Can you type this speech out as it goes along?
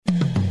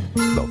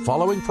The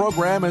following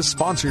program is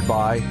sponsored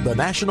by the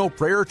National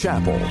Prayer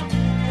Chapel.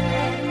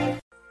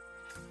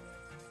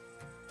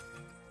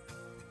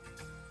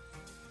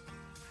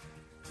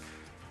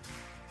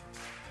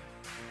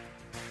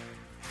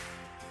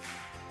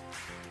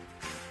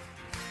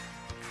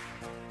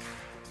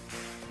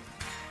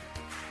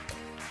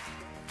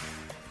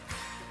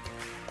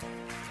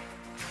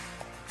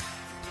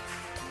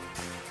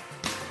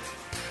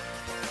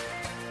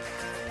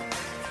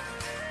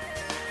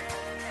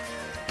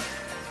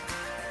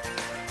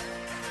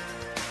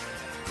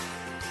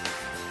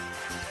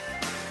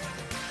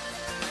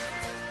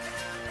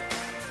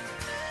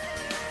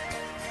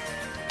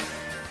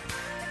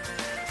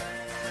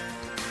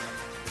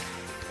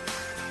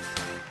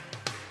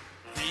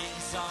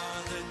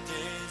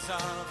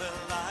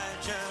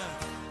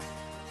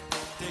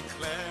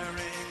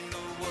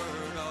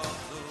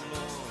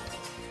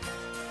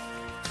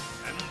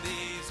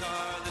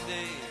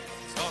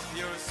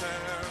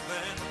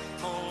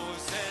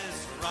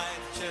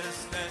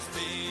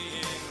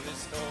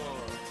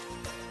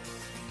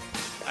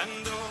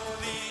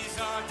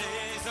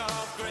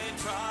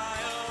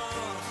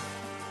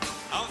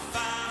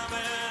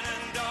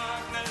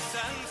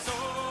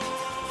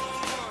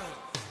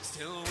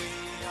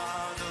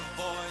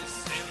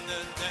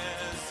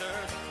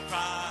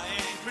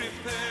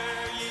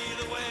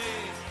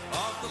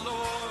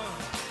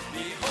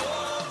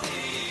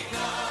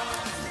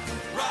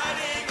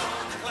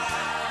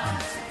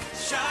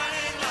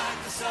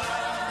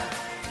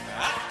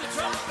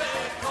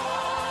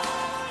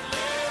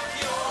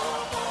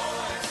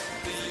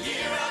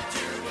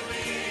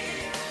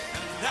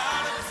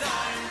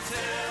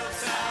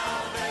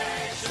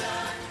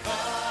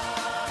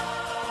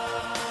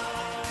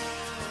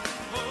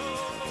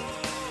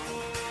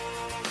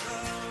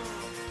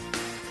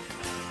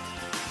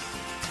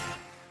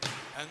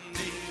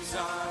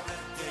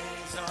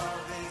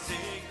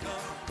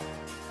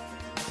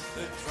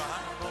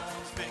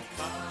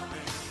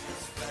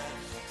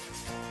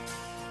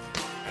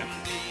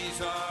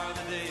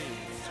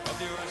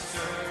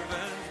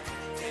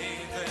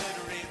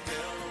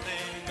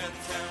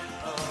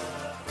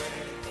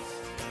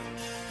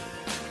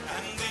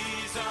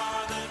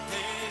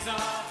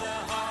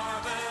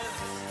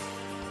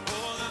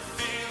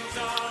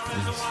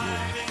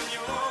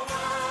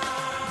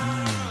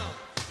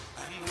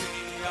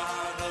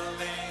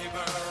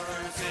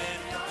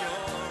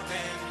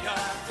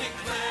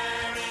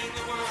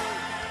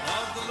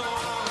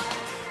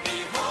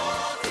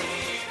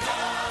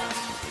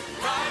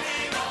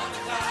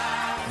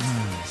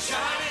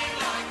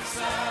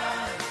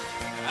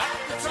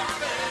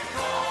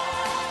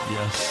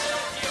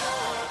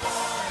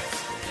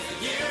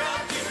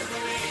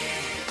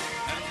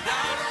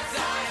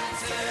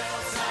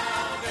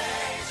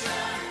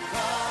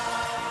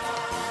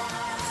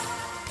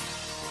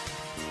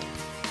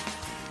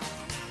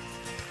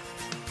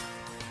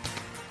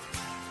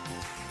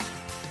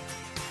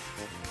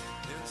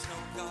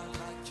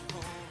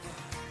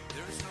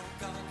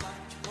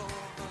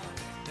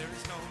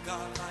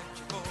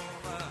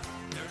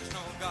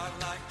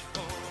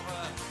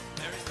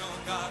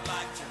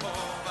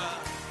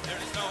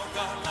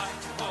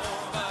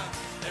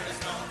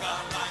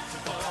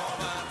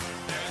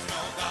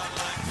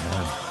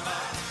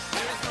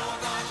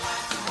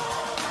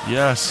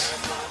 Yes.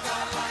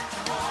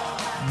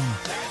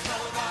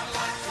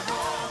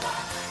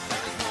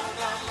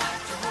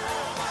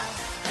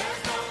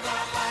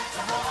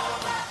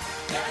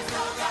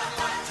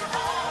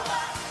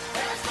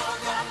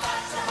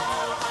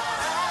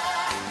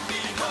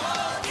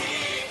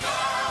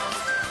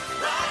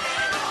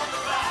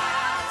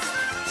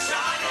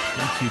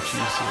 Thank you,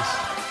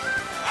 Jesus.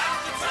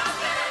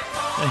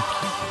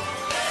 Thank you.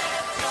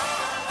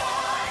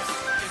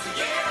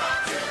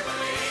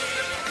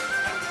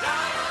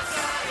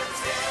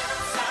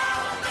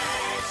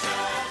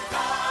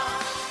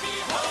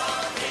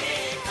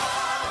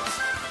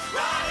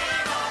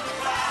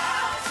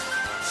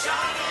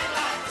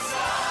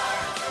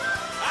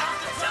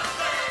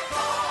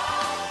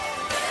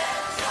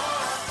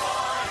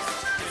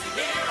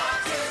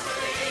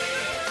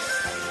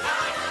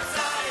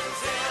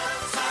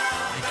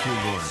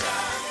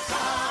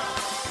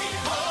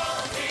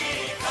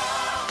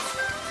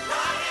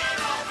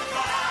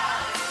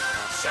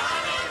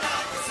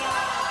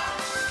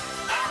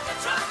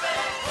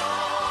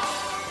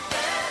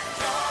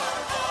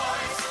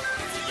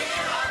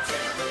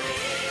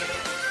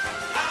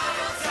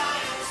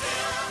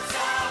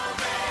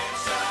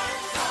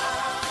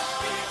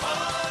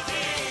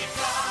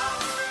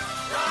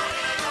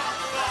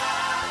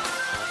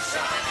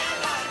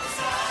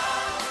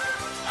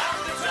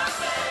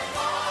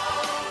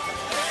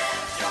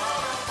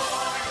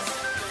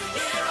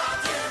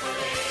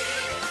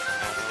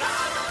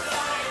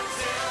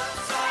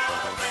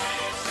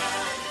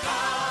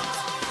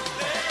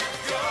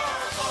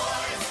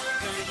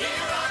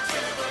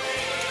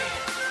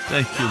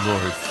 Thank you,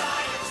 Lord.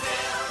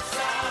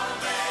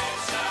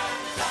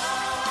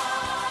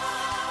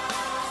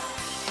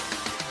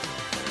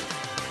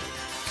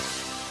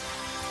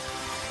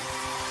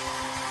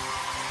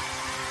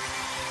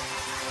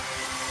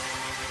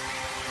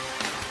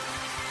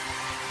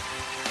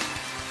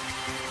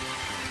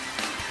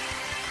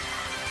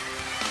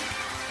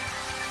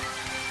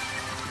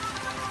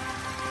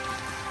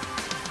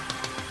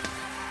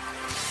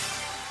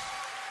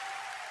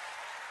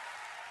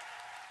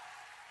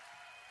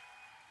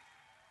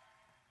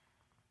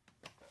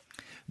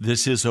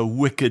 This is a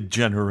wicked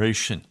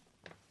generation.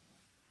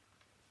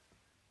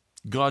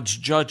 God's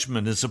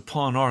judgment is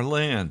upon our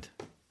land.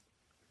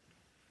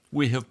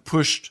 We have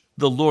pushed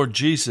the Lord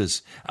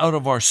Jesus out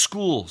of our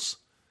schools.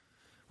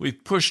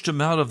 We've pushed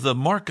him out of the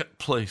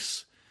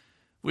marketplace.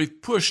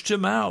 We've pushed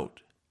him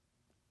out.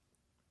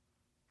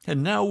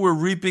 And now we're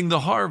reaping the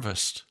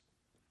harvest.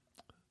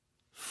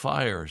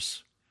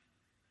 Fires,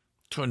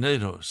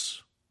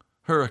 tornadoes,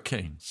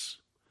 hurricanes.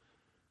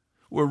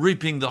 We're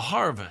reaping the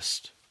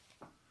harvest.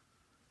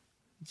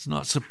 It's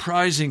not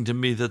surprising to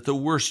me that the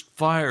worst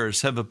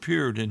fires have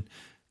appeared in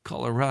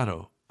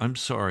Colorado.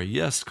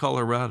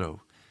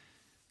 Colorado,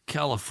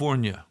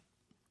 California,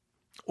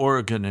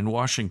 Oregon, and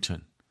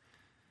Washington.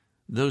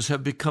 Those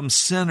have become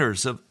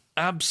centers of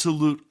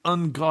absolute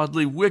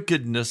ungodly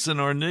wickedness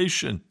in our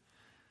nation.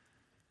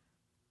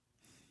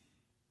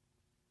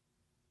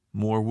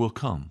 More will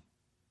come.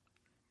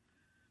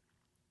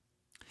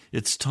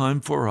 It's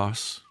time for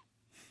us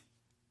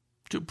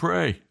to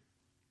pray,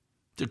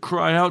 to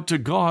cry out to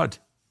God.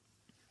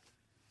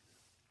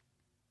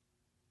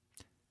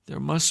 There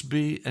must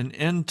be an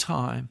end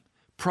time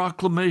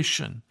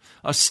proclamation,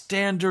 a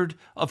standard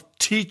of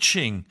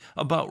teaching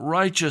about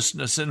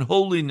righteousness and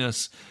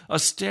holiness, a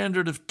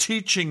standard of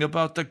teaching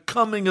about the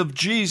coming of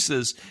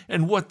Jesus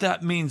and what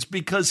that means,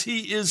 because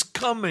he is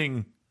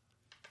coming.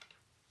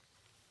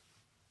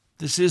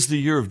 This is the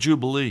year of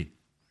Jubilee.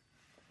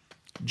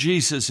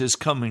 Jesus is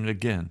coming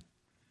again.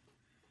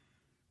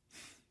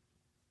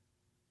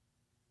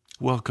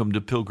 Welcome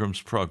to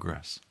Pilgrim's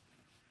Progress.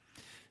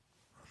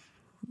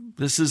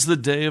 This is the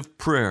day of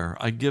prayer.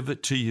 I give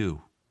it to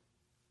you.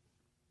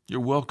 You're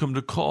welcome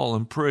to call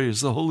and pray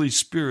as the Holy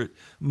Spirit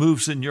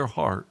moves in your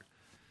heart.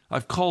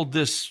 I've called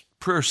this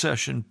prayer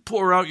session,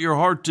 Pour Out Your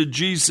Heart to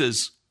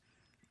Jesus.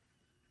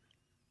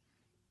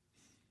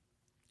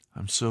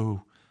 I'm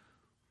so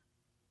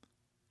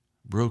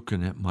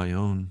broken at my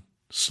own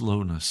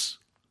slowness,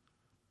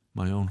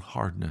 my own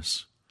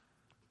hardness.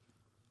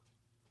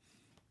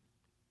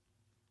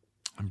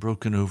 I'm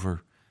broken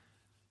over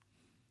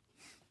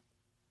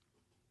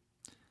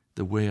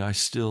the way I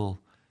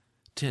still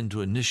tend to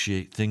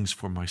initiate things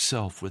for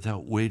myself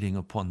without waiting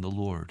upon the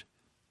Lord.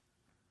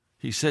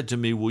 He said to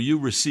me, will you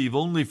receive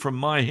only from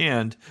my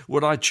hand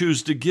what I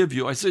choose to give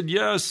you? I said,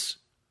 yes,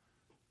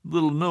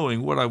 little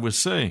knowing what I was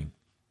saying.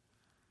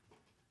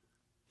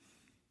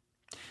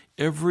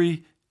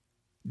 Every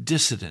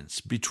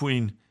dissonance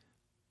between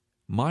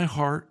my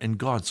heart and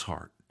God's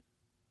heart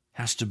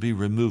has to be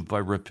removed by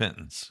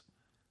repentance.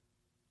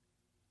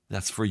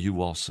 That's for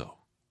you also.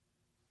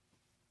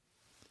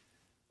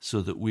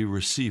 So that we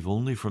receive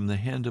only from the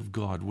hand of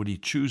God what he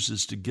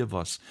chooses to give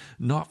us,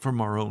 not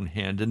from our own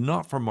hand and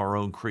not from our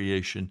own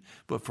creation,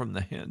 but from the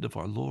hand of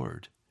our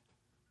Lord.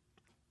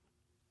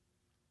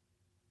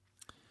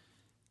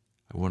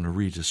 I want to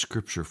read a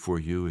scripture for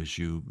you as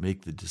you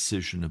make the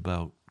decision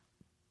about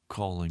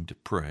calling to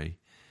pray.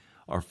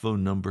 Our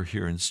phone number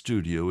here in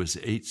studio is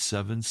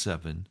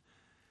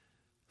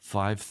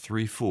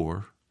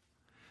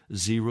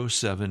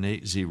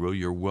 877-534-0780.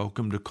 You're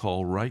welcome to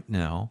call right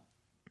now.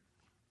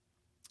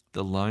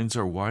 The lines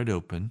are wide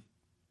open,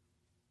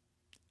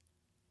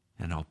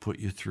 and I'll put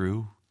you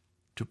through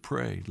to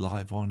pray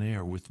live on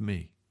air with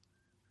me.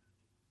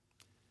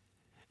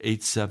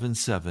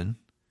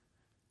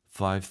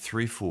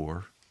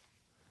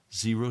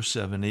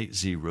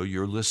 877-534-0780.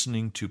 You're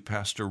listening to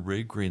Pastor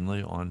Ray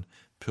Greenley on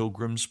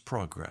Pilgrim's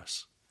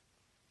Progress.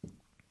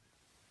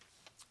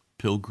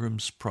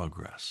 Pilgrim's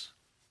Progress.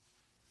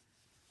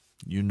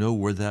 You know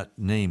where that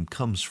name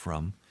comes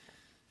from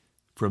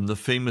the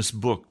famous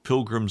book,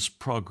 Pilgrim's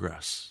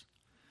Progress,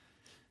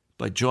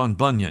 by John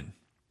Bunyan.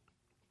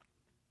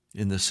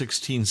 In the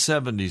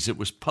 1670s, it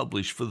was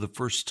published for the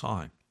first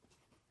time.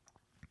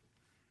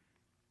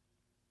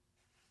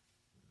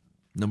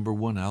 Number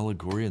one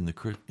allegory in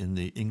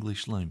the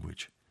English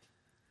language.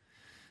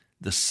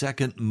 The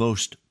second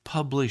most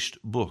published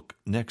book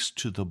next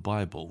to the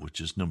Bible, which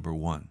is number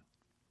one.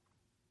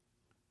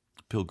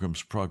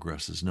 Pilgrim's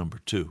Progress is number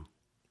two.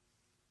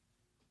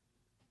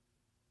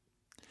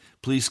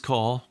 Please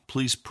call,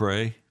 please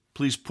pray,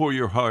 please pour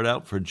your heart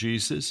out for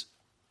Jesus.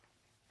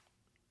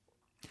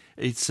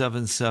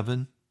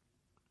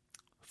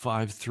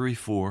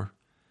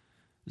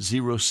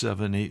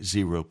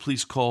 877-534-0780.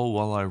 Please call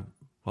while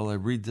I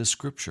read this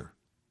scripture.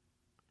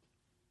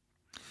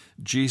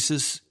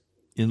 Jesus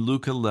in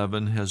Luke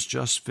 11 has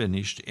just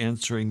finished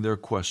answering their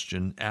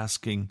question,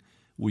 asking,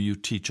 will you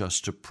teach us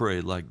to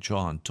pray like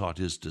John taught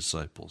his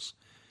disciples?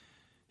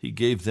 He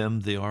gave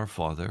them the Our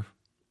Father.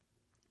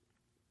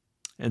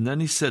 And then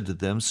he said to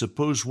them,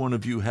 suppose one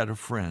of you had a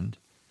friend,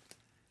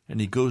 and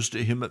he goes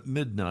to him at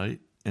midnight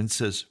and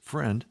says,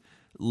 friend,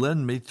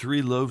 lend me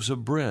 3 loaves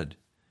of bread,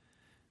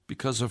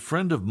 because a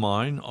friend of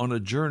mine on a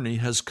journey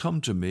has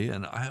come to me,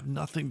 and I have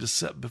nothing to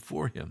set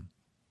before him.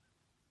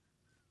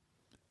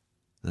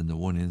 Then the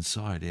one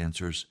inside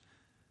answers,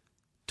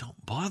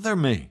 don't bother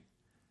me.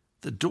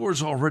 The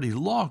door's already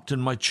locked,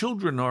 and my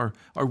children are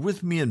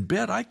with me in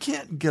bed. I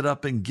can't get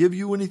up and give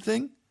you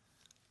anything.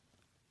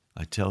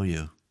 I tell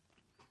you,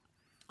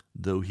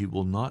 though he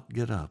will not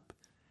get up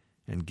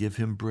and give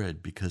him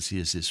bread because he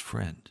is his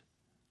friend.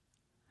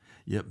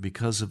 Yet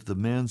because of the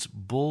man's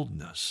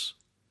boldness,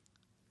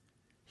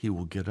 he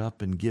will get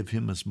up and give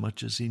him as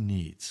much as he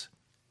needs.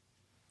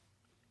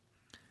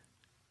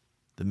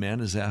 The man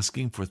is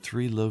asking for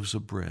 3 loaves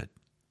of bread.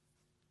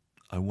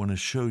 I want to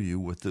show you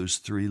what those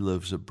 3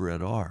 loaves of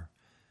bread are,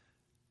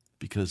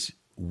 because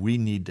we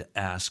need to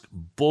ask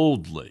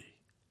boldly.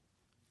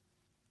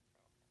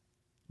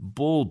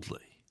 Boldly.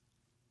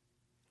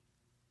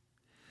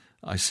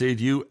 I say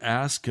to you,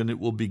 ask and it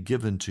will be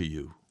given to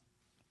you.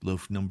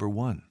 Loaf number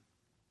 1.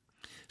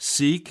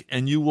 Seek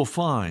and you will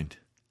find.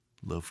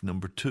 Loaf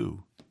number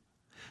 2.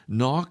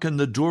 Knock and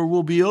the door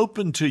will be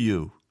open to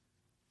you.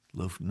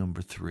 Loaf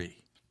number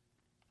 3.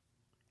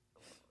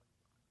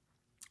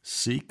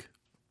 Seek,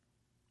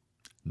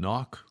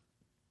 knock,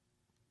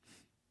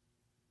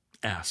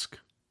 ask.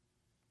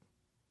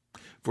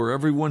 For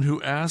everyone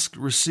who asks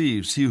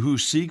receives, he who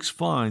seeks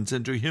finds,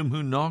 and to him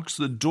who knocks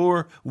the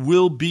door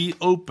will be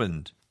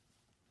opened.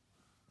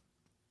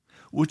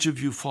 Which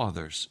of you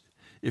fathers,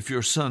 if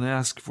your son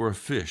asks for a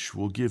fish,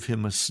 will give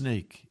him a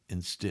snake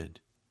instead?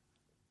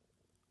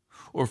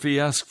 Or if he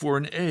asks for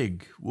an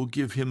egg, will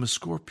give him a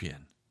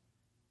scorpion?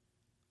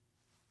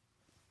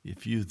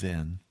 If you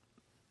then,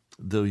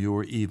 though you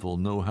are evil,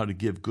 know how to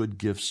give good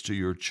gifts to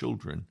your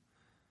children,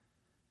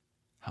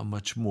 how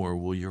much more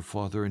will your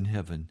Father in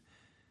heaven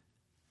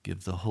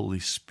give the Holy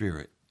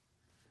Spirit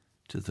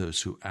to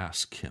those who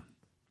ask him?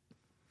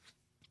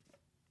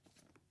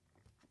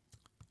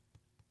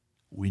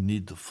 We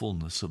need the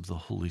fullness of the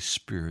Holy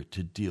Spirit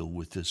to deal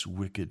with this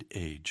wicked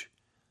age,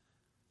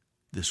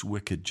 this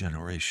wicked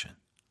generation.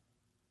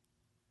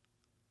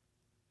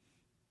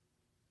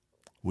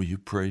 Will you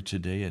pray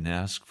today and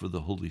ask for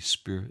the Holy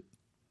Spirit?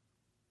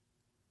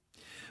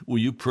 Will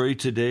you pray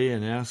today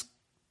and ask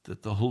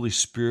that the Holy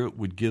Spirit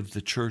would give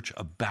the church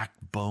a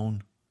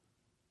backbone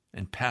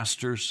and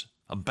pastors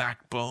a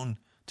backbone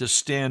to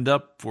stand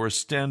up for a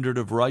standard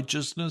of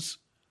righteousness,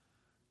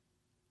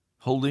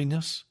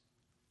 holiness?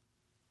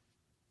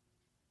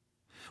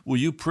 Will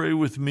you pray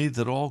with me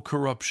that all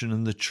corruption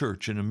in the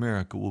church in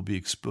America will be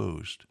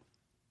exposed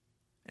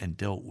and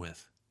dealt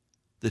with,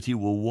 that he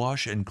will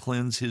wash and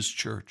cleanse his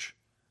church?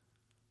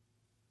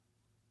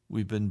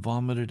 We've been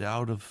vomited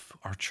out of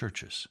our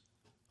churches,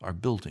 our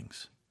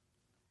buildings.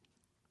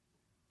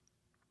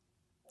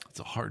 It's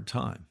a hard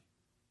time.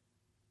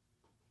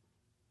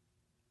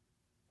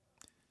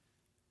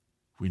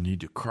 We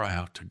need to cry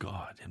out to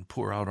God and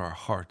pour out our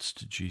hearts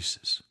to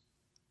Jesus.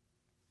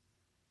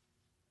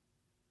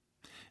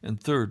 And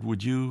third,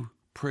 would you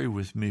pray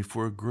with me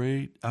for a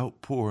great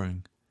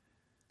outpouring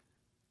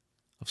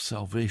of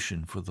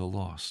salvation for the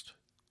lost,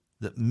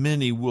 that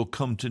many will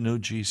come to know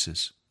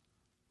Jesus?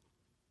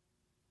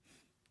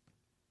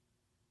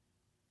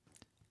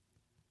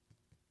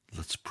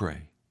 Let's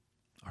pray.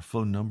 Our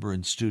phone number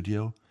in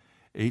studio,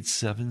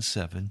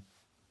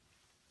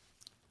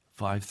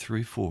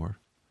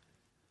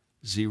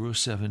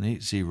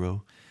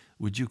 877-534-0780.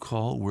 Would you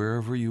call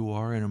wherever you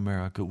are in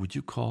America? Would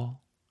you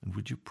call and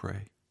would you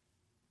pray?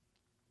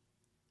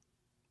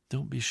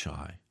 Don't be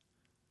shy.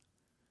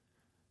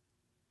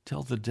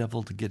 Tell the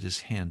devil to get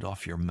his hand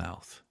off your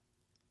mouth.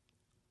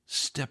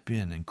 Step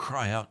in and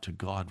cry out to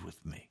God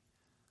with me.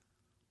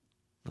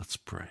 Let's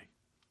pray.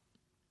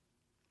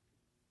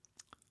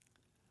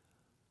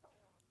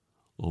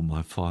 O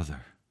my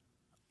Father,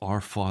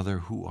 our Father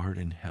who art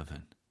in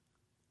heaven,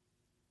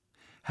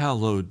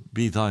 hallowed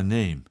be thy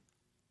name.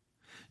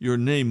 Your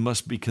name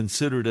must be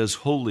considered as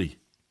holy,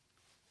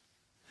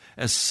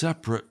 as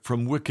separate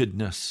from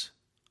wickedness.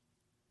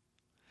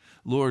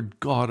 Lord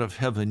God of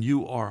heaven,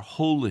 you are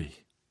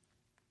holy.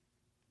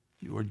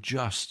 You are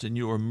just and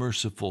you are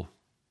merciful.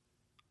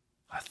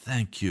 I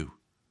thank you.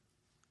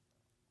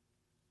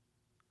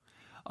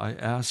 I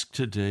ask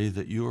today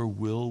that your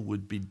will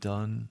would be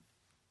done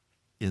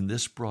in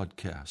this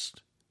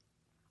broadcast,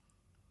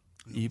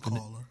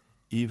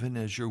 even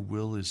as your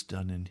will is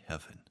done in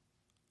heaven.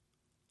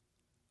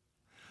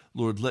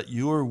 Lord, let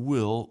your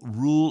will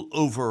rule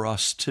over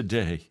us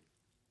today.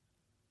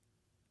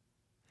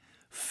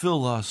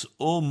 Fill us,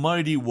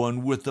 Almighty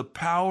One, with the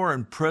power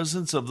and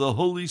presence of the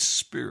Holy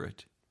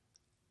Spirit.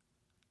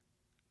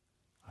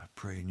 I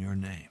pray in your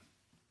name.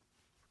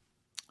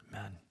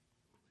 Amen.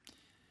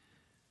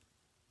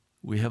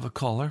 We have a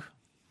caller.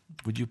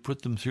 Would you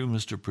put them through,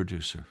 Mr.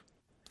 Producer?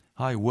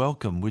 Hi,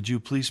 welcome. Would you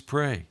please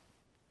pray?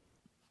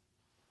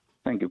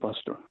 Thank you,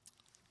 Pastor.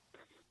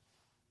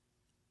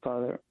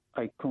 Father,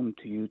 I come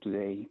to you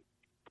today,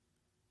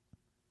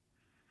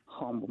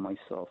 humble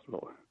myself,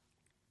 Lord.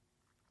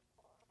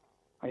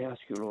 I ask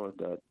you, Lord,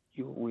 that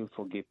you will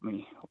forgive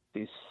me of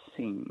this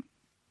sin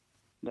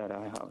that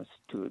I have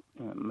stood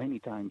many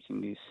times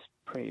in this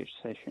prayer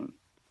session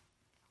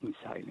in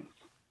silence,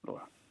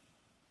 Lord.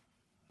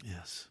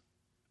 Yes.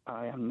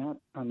 I am not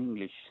an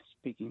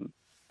English-speaking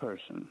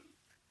person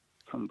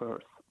from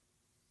birth,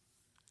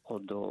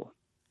 although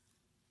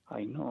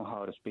I know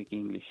how to speak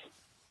English,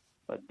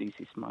 but this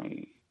is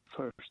my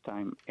first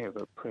time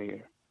ever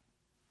prayer.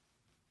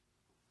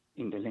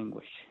 in the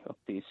language of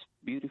this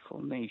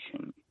beautiful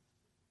nation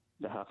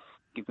that have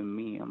given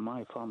me and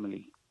my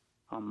family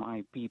and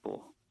my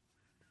people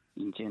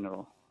in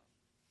general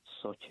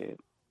such a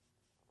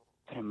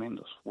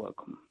tremendous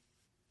welcome.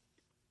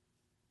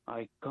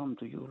 I come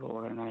to you,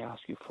 Lord, and I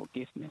ask you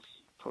forgiveness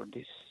for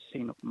this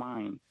sin of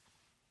mine,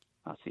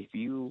 as if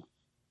you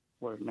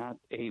were not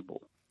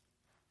able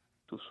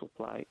to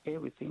supply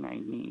everything I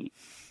need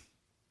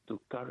to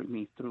carry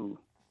me through,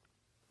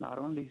 not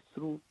only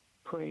through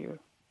prayer,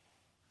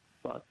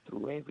 but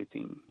through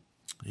everything.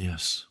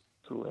 Yes.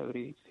 Through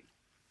every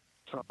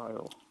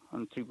trial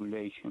and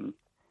tribulation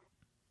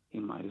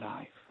in my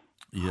life.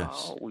 Yes.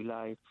 How will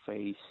I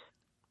face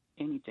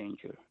any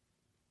danger,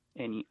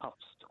 any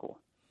obstacle,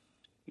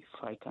 if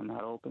I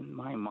cannot open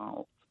my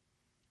mouth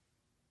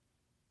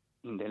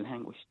in the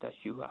language that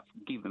you have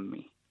given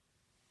me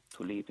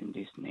to live in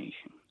this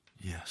nation?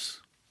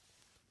 Yes.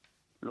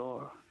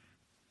 Lord,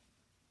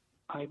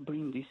 I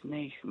bring this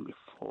nation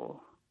before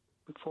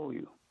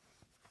you.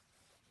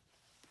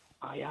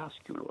 I ask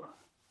you, Lord,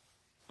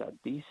 that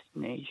this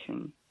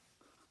nation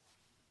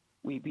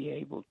will be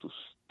able to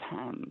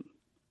stand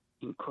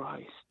in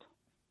Christ.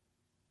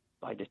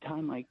 By the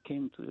time I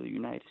came to the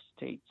United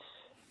States,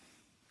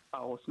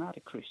 I was not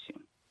a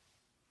Christian.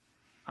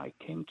 I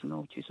came to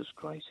know Jesus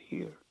Christ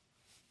here.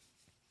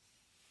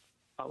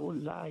 I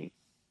would like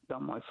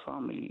that my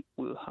family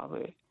will have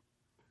a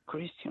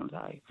Christian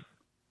life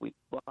with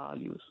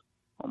values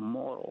and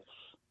morals,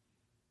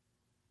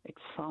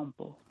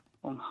 example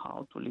on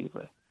how to live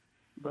a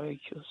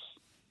righteous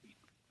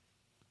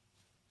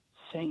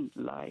saint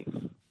life.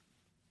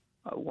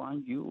 I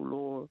want you,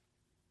 Lord,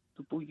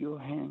 to put your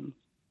hand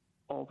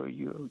over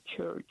your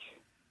church,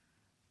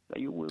 that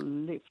you will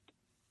lift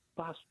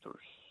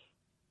pastors,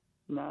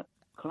 not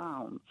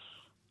clowns,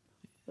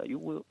 that you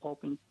will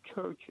open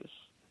churches,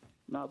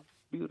 not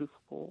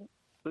beautiful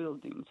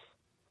buildings,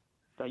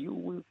 that you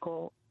will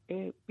call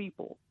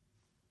people,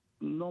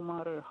 no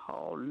matter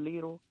how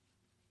little,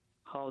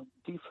 how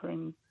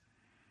different,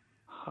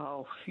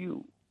 how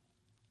few.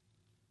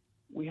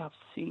 We have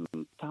seen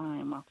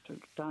time after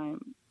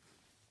time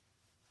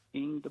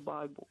in the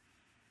Bible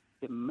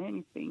the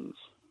many things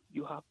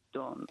you have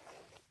done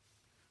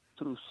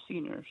through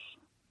sinners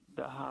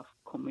that have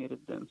committed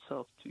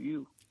themselves to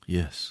you.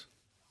 Yes.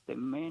 The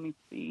many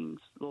things,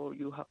 Lord,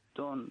 you have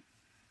done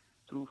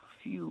through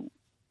few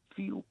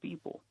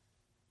people,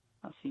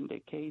 as in the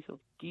case of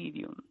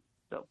Gideon,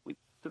 that with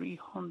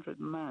 300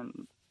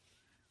 men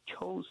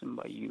chosen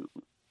by you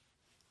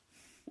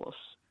was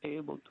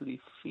able to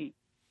defeat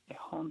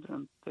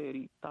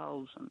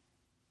 130,000,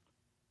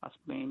 as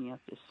many as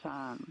the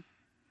sand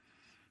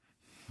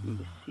in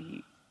the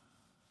sea.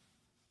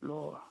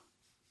 Lord,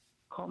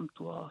 come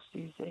to us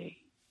this day.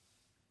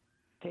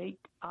 Take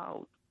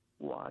out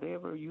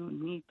whatever you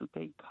need to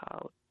take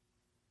out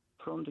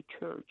from the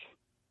church,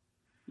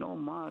 no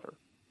matter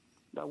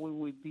that we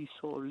will be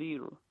so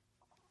little,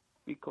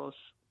 because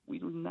we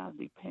do not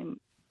depend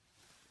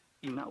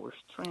in our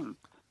strength.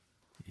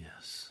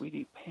 Yes. We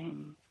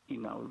depend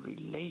in our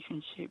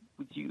relationship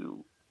with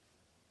you.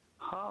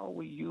 How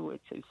will you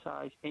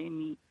exercise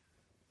any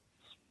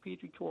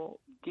spiritual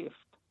gift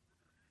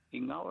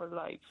in our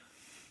life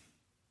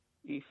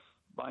if,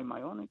 by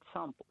my own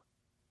example,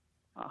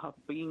 I have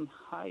been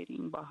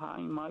hiding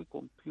behind my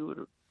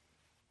computer,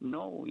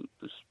 knowing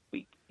to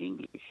speak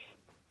English?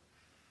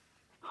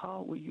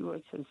 How will you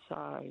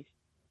exercise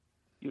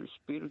your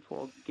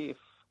spiritual gift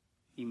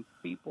in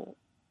people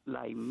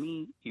like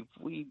me if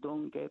we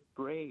don't get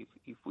brave,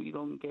 if we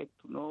don't get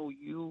to know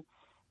you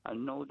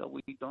and know that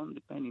we don't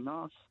depend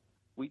on us?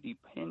 We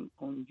depend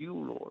on you,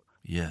 Lord.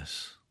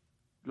 Yes.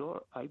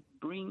 Lord, I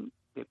bring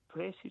the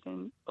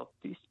president of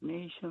this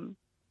nation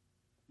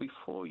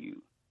before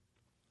you.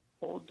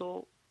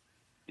 Although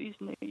this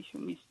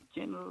nation is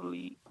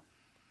generally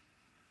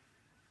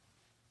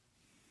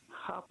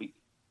happy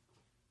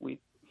with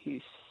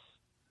his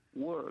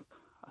work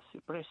as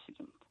a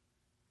president,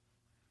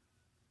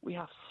 we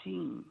have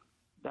seen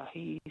that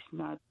he is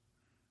not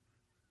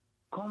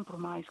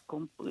compromised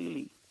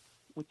completely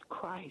with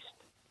Christ.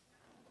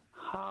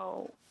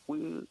 How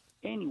will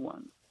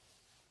anyone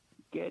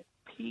get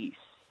peace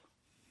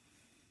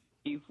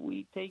if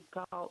we take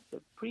out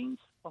the Prince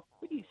of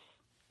Peace?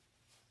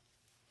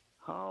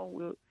 How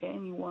will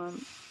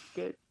anyone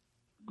get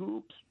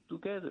groups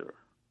together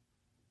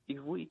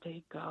if we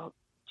take out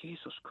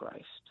Jesus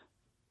Christ?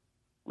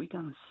 We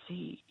can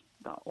see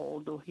that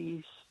although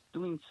he's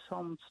doing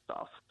some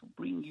stuff to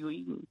bring you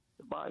in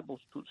the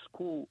Bibles to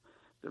school,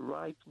 the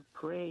right to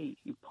pray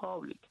in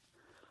public,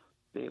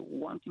 the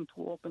wanting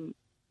to open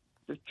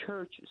the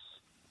churches,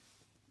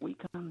 we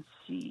can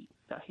see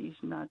that he's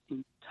not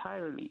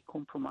entirely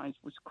compromised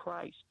with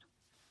Christ.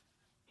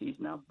 He's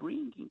not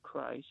bringing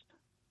Christ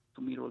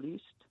to Middle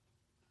East.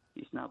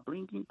 He's not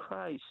bringing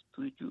Christ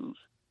to the Jews.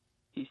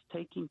 He's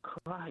taking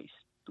Christ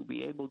to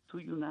be able to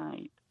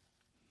unite.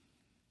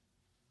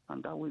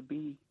 And that will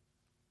be,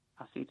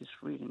 as it is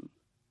written,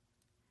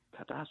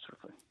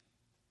 catastrophe.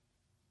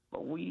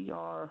 But we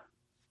are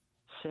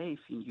safe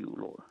in you,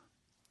 Lord,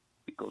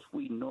 because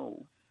we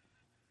know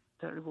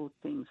terrible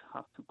things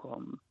have to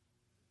come.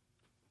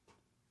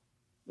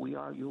 We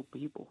are your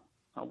people,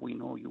 and we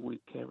know you will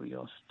carry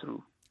us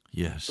through.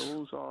 Yes.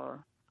 Those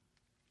are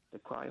the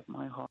cry of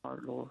my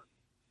heart, Lord.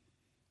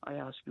 I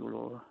ask you,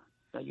 Lord,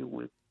 that you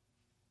will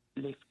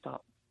lift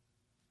up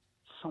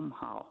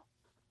somehow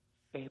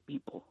a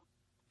people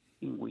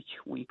in which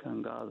we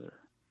can gather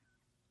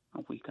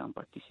and we can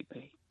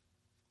participate.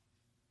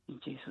 In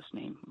Jesus'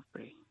 name we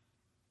pray.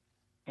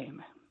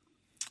 Amen.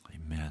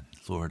 Amen.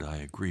 Lord, I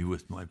agree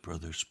with my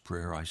brother's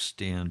prayer. I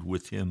stand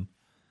with him,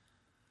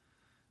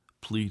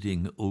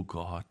 pleading, O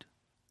God,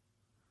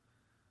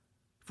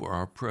 for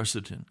our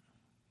president,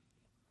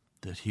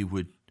 that he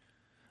would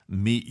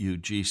meet you,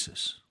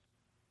 Jesus,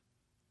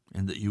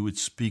 and that you would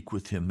speak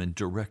with him and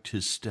direct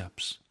his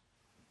steps.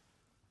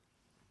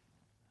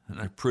 And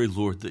I pray,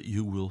 Lord, that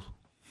you will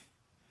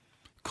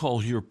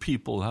call your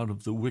people out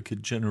of the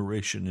wicked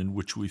generation in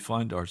which we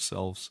find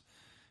ourselves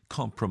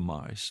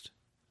compromised,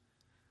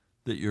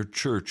 that your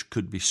church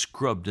could be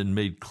scrubbed and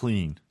made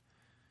clean,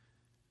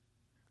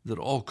 that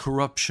all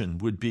corruption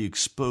would be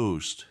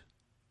exposed,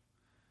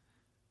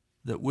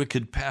 that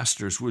wicked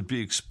pastors would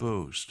be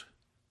exposed,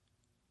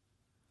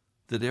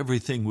 that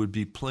everything would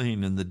be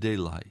plain in the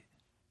daylight,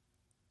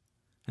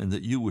 and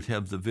that you would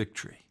have the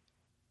victory.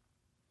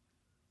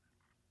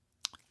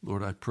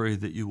 Lord, I pray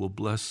that you will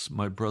bless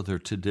my brother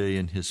today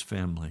and his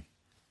family.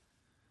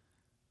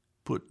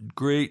 Put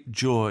great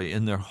joy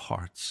in their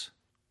hearts.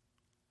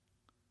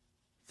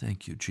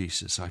 Thank you,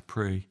 Jesus. I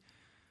pray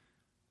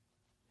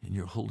in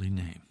your holy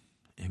name.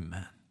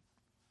 Amen.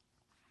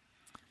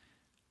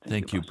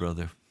 Thank you,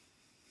 brother.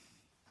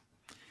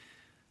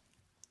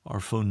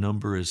 Our phone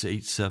number is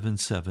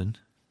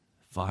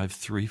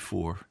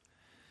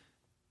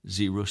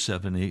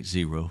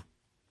 877-534-0780.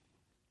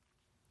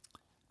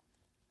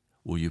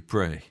 Will you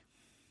pray?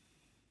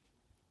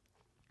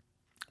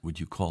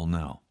 Would you call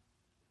now?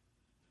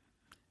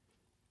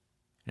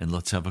 And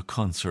let's have a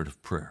concert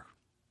of prayer,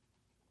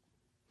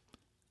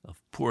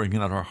 of pouring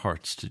out our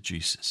hearts to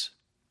Jesus.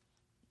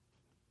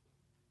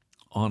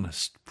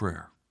 Honest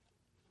prayer.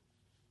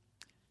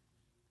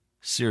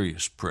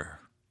 Serious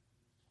prayer.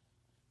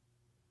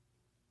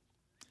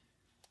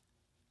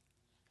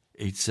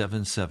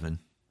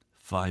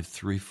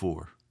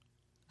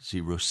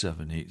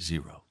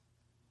 877-534-0780.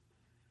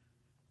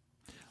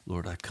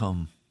 Lord, I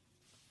come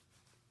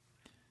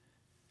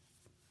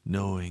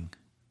knowing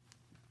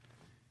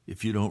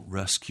if you don't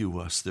rescue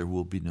us, there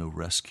will be no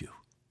rescue.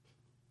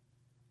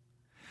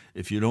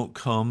 If you don't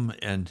come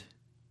and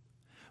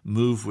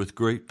move with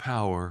great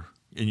power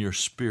in your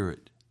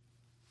spirit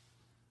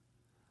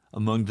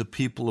among the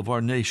people of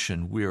our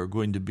nation, we are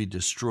going to be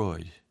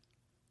destroyed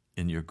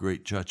in your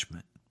great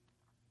judgment.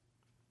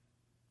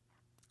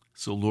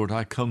 So, Lord,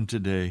 I come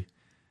today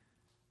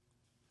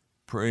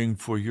praying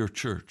for your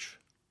church,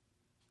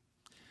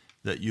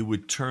 that you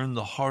would turn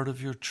the heart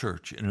of your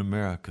church in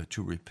America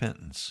to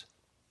repentance.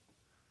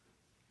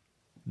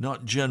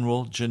 Not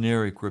general,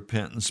 generic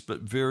repentance,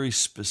 but very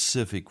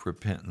specific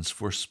repentance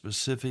for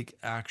specific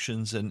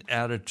actions and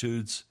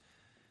attitudes,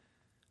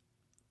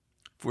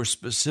 for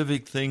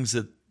specific things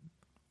that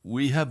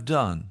we have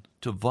done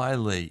to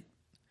violate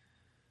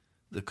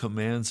the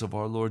commands of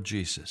our Lord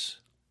Jesus.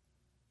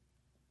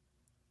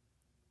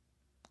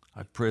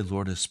 I pray,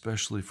 Lord,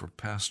 especially for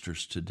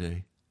pastors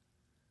today.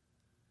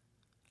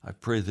 I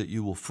pray that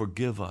you will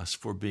forgive us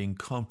for being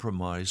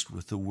compromised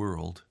with the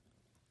world.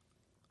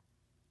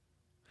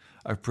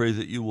 I pray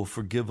that you will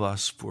forgive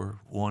us for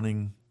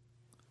wanting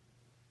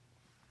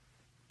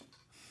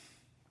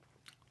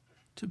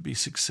to be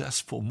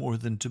successful more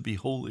than to be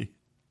holy.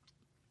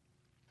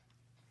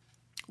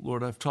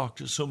 Lord, I've talked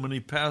to so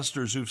many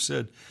pastors who've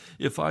said,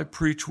 if I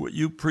preach what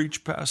you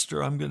preach,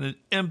 Pastor, I'm going to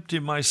empty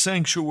my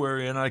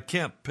sanctuary and I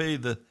can't pay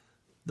the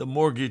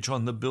mortgage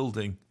on the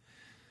building.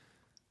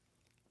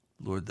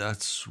 Lord,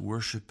 that's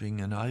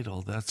worshiping an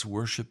idol. That's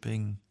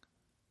worshiping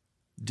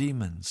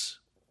demons.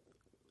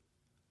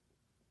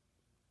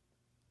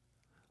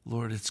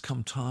 Lord, it's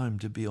come time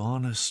to be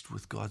honest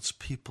with God's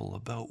people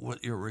about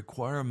what your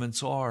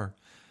requirements are,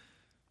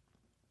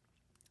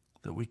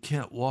 that we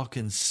can't walk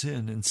in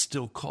sin and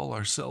still call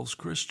ourselves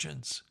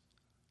Christians,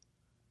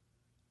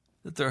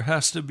 that there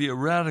has to be a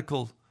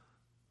radical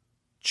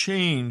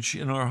change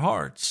in our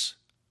hearts,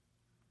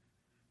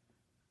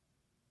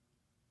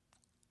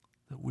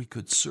 that we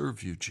could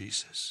serve you,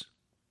 Jesus,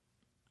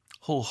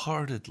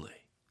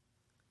 wholeheartedly,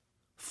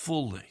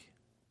 fully,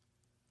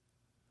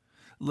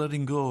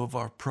 letting go of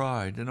our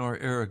pride and our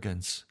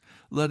arrogance,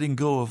 letting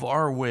go of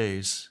our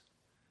ways,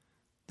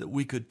 that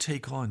we could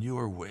take on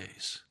your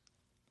ways,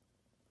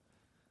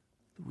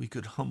 that we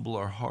could humble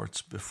our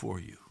hearts before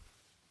you.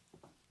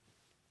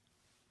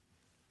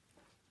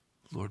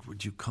 Lord,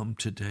 would you come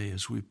today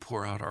as we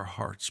pour out our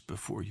hearts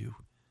before you?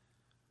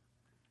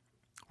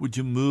 Would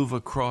you move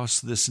across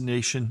this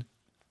nation?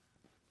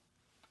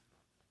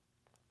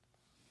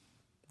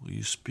 Will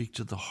you speak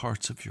to the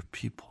hearts of your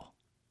people?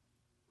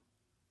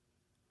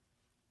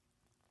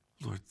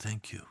 Lord,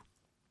 thank you.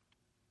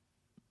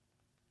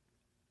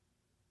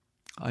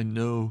 I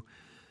know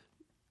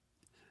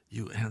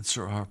you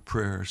answer our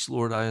prayers.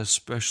 Lord, I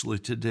especially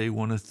today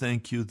want to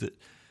thank you that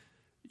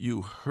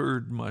you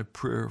heard my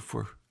prayer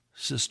for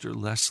Sister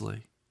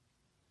Leslie,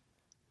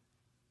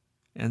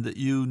 and that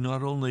you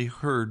not only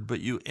heard,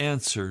 but you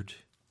answered,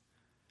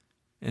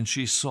 and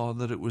she saw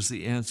that it was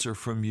the answer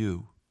from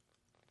you.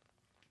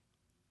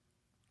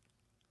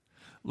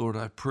 Lord,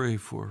 I pray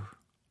for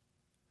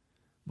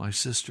my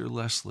sister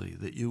Leslie,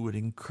 that you would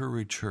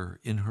encourage her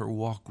in her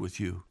walk with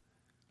you,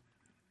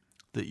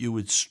 that you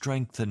would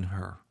strengthen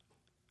her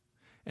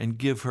and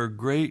give her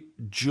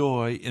great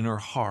joy in her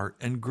heart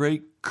and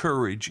great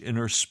courage in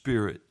her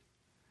spirit,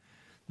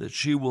 that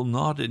she will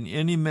not in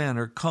any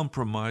manner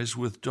compromise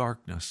with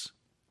darkness,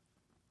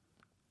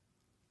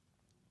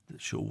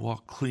 that she'll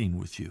walk clean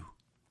with you.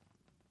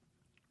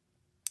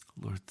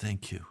 Lord,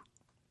 thank you.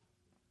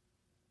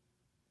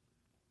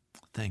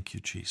 Thank you,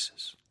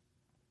 Jesus.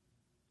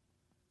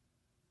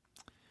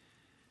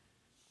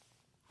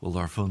 Well,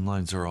 our phone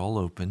lines are all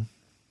open.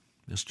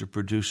 Mr.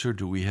 Producer,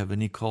 do we have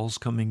any calls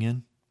coming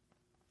in?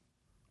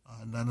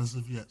 None as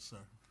of yet, sir.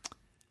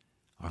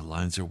 Our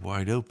lines are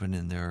wide open,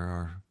 and there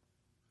are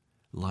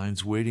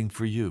lines waiting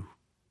for you.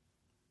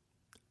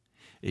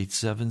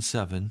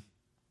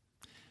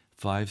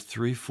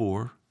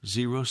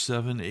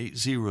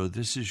 877-534-0780.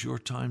 This is your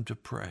time to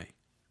pray.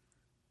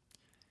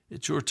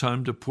 It's your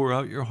time to pour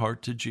out your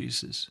heart to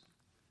Jesus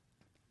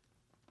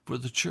for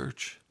the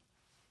church.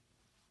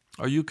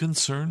 Are you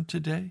concerned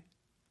today?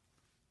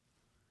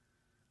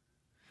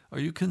 Are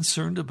you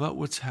concerned about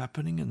what's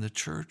happening in the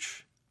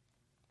church?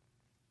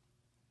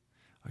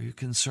 Are you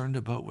concerned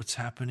about what's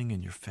happening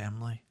in your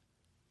family?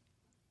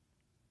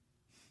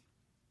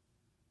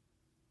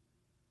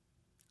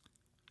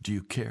 Do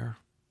you care?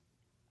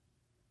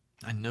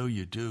 I know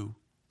you do.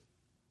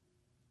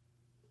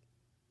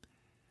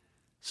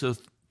 So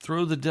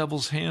throw the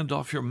devil's hand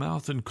off your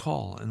mouth and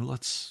call, and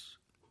let's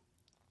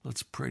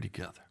pray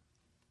together.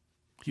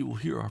 He will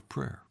hear our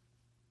prayer.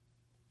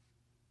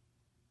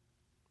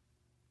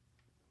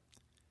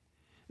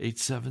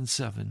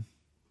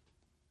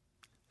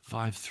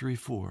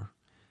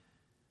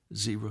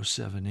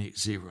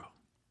 877-534-0780.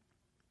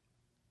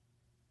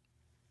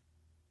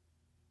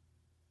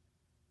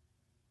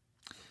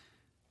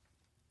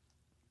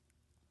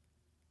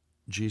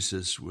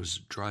 Jesus was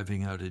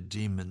driving out a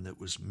demon that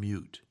was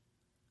mute.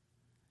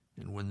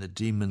 And when the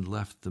demon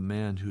left, the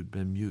man who'd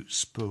been mute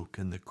spoke,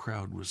 and the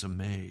crowd was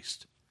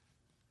amazed.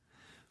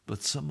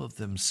 But some of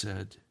them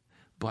said,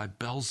 by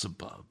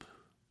Beelzebub.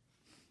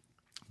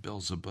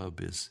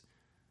 Beelzebub is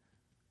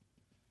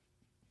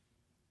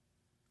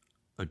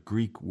a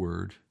Greek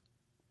word.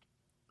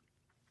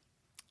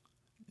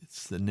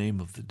 It's the name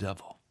of the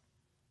devil.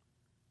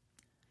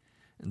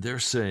 And they're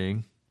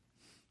saying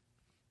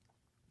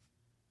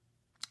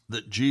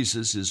that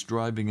Jesus is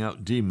driving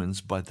out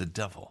demons by the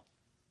devil.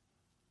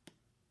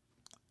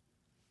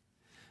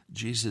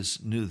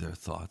 Jesus knew their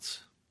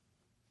thoughts.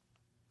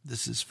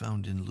 This is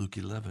found in Luke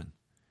 11.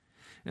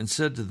 And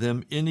said to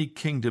them, any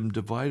kingdom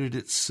divided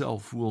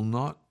itself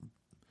will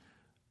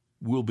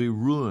be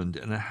ruined,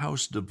 and a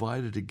house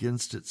divided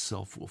against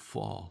itself will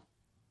fall.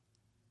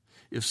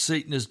 If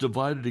Satan is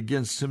divided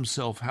against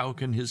himself, how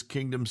can his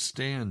kingdom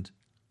stand?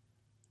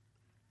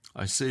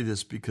 I say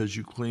this because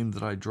you claim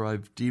that I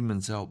drive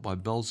demons out by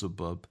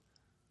Beelzebub.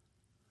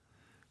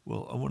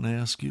 Well, I want to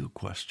ask you a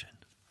question.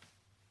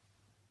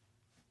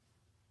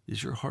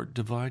 Is your heart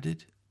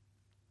divided?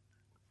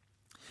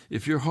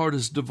 If your heart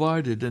is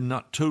divided and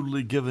not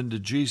totally given to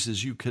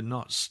Jesus, you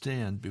cannot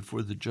stand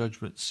before the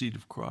judgment seat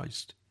of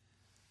Christ,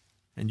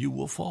 and you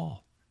will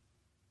fall.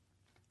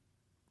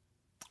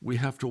 We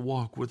have to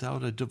walk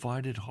without a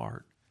divided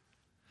heart,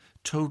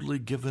 totally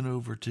given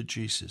over to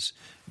Jesus,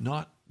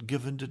 not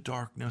given to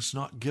darkness,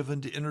 not given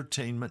to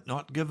entertainment,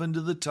 not given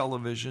to the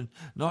television,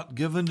 not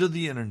given to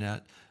the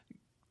internet.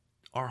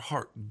 Our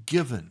heart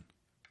given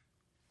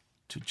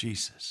to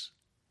Jesus.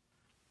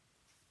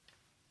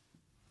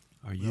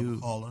 Are you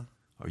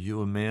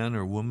a man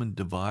or woman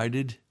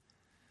divided,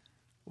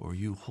 or are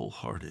you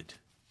wholehearted?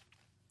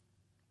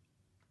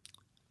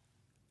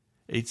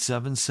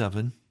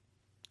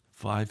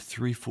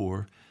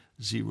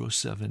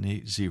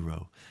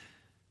 877-534-0780.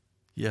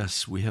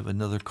 Yes, we have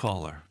another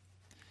caller.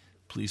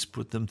 Please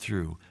put them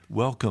through.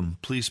 Welcome.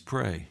 Please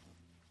pray.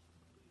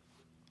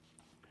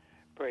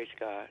 Praise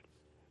God.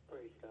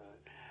 Praise God.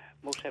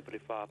 Most Heavenly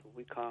Father,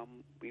 we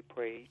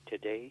pray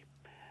today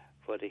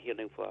for the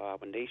healing for our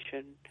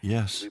nation.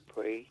 Yes. We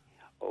pray,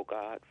 oh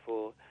God,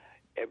 for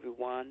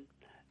everyone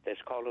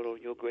that's calling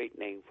on your great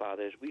name,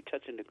 Father. As we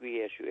touch and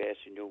agree as you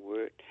ask in your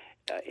word,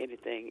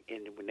 anything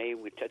in the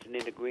name we're touching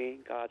and agreeing,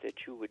 God,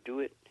 that you would do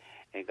it.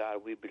 And God,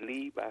 we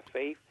believe by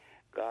faith,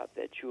 God,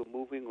 that you are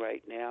moving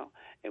right now.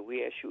 And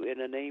we ask you in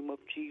the name of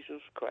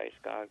Jesus Christ,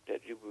 God,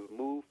 that you will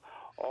remove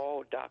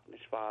all darkness,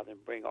 Father,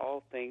 and bring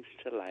all things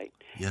to light.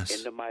 Yes.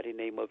 In the mighty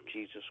name of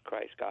Jesus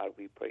Christ, God,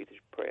 we pray this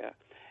prayer.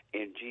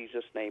 In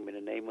Jesus' name, in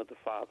the name of the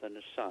Father and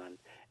the Son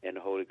and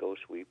the Holy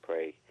Ghost, we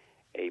pray.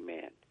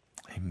 Amen.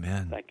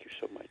 Amen. Thank you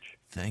so much.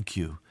 Thank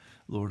you.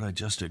 Lord, I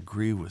just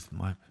agree with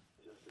my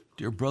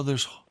dear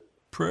brother's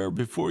prayer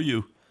before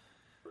you.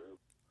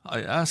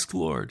 I ask,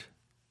 Lord,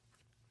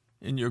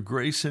 in your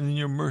grace and in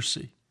your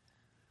mercy,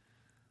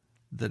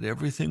 that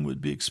everything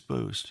would be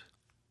exposed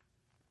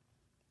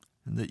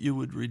and that you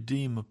would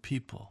redeem a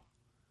people.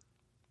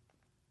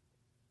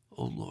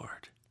 Oh,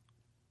 Lord,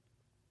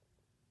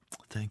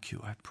 thank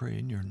you. I pray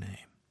in your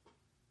name.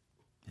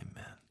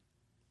 Amen.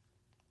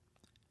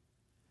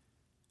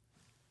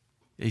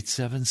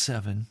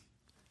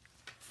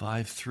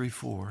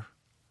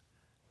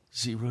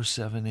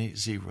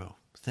 877-534-0780.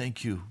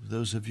 Thank you,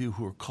 those of you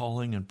who are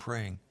calling and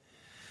praying.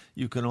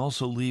 You can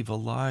also leave a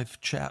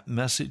live chat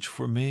message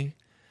for me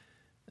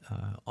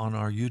on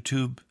our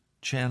YouTube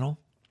channel.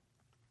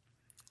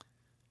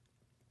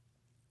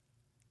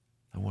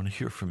 I want to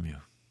hear from you.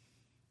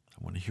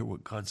 I want to hear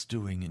what God's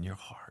doing in your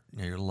heart,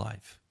 in your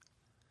life.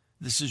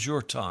 This is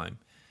your time.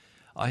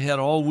 I had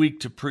all week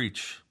to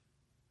preach.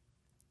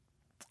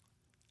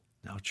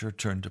 Now it's your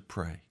turn to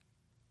pray.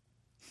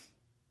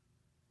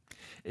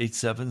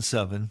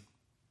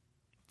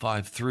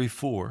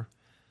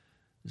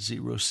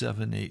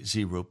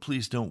 877-534-0780.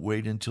 Please don't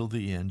wait until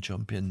the end.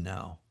 Jump in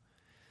now.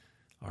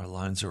 Our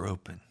lines are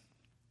open.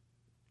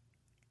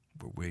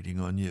 We're waiting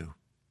on you.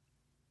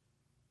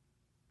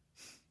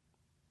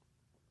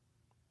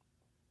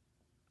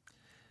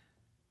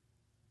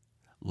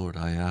 Lord,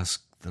 I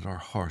ask that our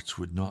hearts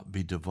would not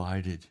be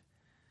divided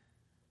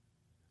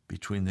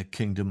between the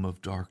kingdom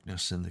of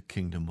darkness and the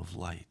kingdom of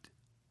light.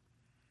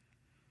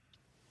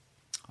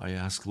 I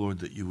ask, Lord,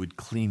 that you would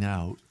clean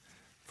out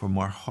from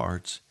our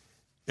hearts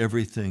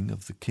everything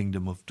of the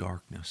kingdom of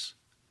darkness.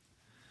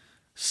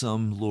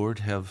 Some, Lord,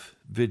 have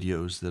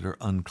videos that are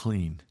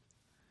unclean.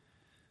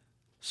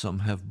 Some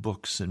have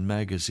books and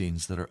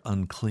magazines that are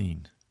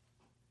unclean.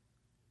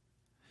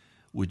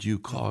 Would you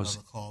cause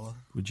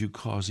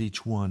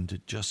each one to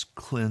just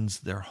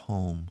cleanse their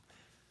home,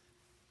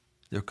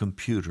 their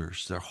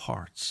computers, their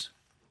hearts,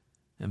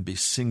 and be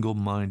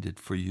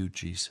single-minded for you,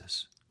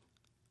 Jesus?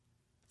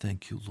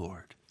 Thank you,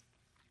 Lord.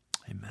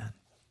 Amen.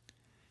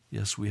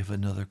 Yes, we have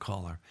another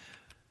caller.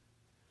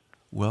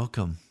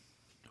 Welcome.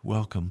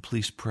 Welcome.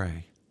 Please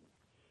pray.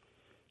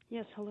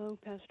 Yes, hello,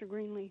 Pastor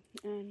Greenlee,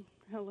 and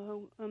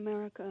hello,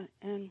 America,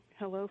 and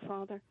hello,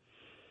 Father.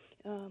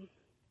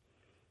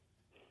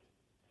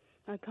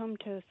 I come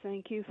to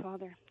thank you,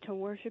 Father, to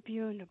worship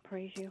you and to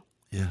praise you.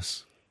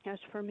 Yes. As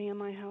for me and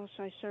my house,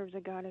 I serve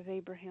the God of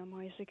Abraham,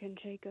 Isaac, and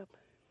Jacob.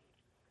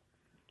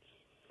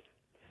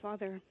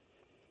 Father,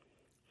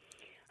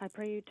 I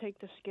pray you take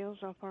the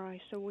scales off our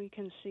eyes so we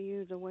can see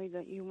you the way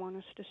that you want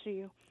us to see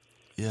you.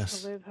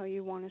 Yes. To live how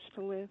you want us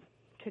to live,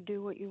 to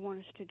do what you want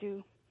us to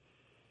do.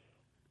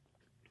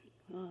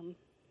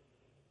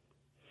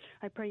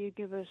 I pray you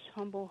give us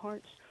humble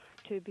hearts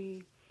to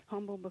be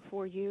humble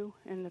before you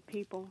and the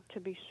people, to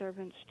be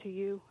servants to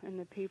you and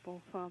the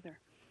people, Father.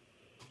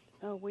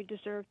 We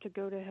deserve to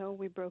go to hell.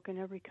 We've broken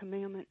every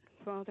commandment,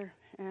 Father,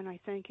 and I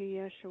thank you,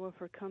 Yeshua,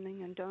 for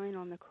coming and dying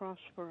on the cross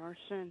for our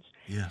sins.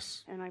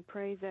 Yes. And I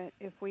pray that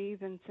if we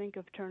even think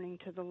of turning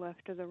to the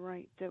left or the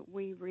right, that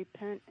we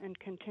repent and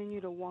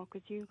continue to walk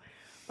with you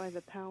by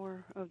the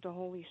power of the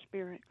Holy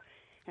Spirit.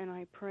 And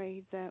I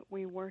pray that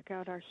we work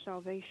out our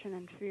salvation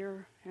in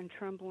fear and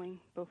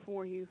trembling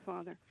before you,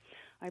 Father.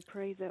 I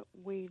pray that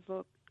we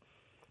look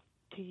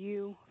to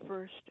you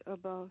first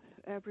above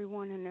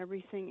everyone and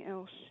everything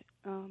else,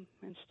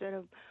 instead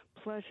of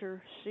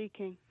pleasure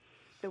seeking,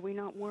 that we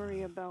not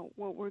worry about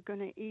what we're going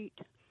to eat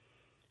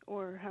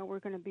or how we're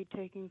going to be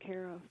taken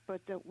care of,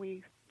 but that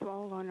we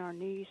fall on our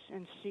knees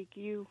and seek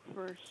you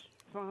first,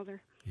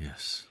 Father.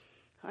 Yes.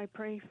 I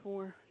pray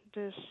for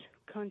this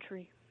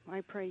country. I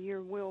pray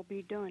your will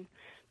be done.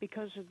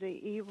 Because of the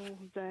evil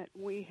that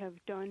we have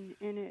done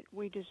in it,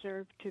 we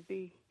deserve to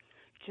be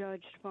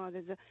judged,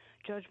 Father. The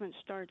judgment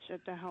starts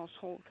at the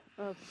household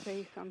of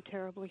faith. I'm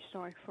terribly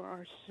sorry for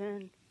our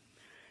sin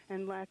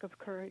and lack of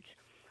courage.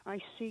 I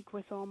seek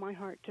with all my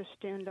heart to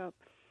stand up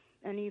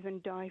and even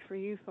die for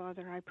you,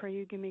 Father. I pray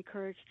you give me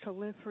courage to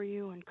live for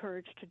you and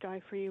courage to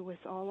die for you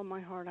with all of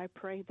my heart. I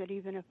pray that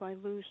even if I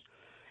lose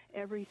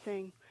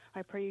everything,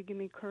 I pray you give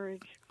me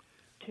courage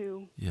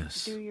to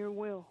do your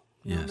will,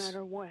 no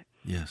matter what.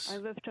 Yes. I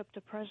lift up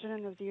the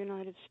President of the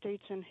United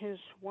States and his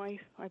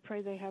wife. I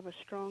pray they have a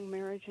strong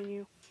marriage in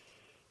you.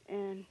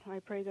 And I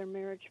pray their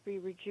marriage be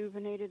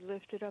rejuvenated,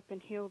 lifted up,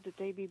 and healed, that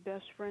they be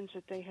best friends,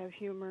 that they have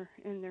humor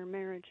in their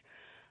marriage.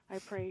 I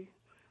pray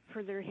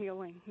for their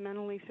healing,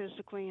 mentally,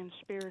 physically, and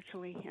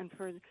spiritually, and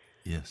for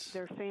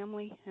their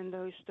family and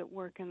those that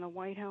work in the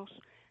White House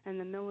and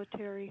the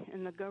military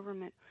and the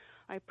government.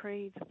 I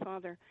pray,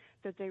 Father,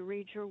 that they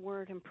read your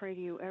word and pray to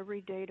you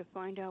every day to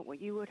find out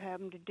what you would have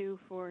them to do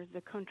for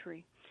the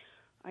country.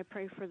 I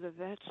pray for the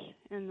vets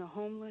and the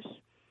homeless,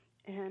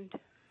 and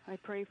I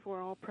pray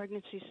for all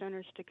pregnancy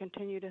centers to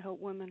continue to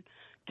help women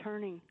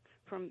turn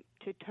from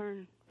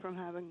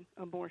having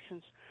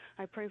abortions.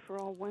 I pray for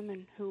all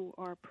women who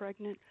are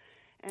pregnant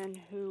and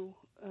who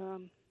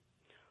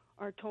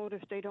are told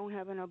if they don't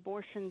have an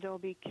abortion, they'll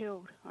be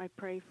killed. I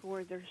pray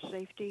for their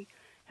safety,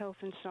 health,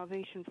 and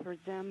salvation for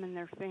them and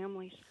their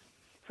families,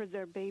 for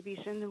their babies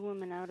in the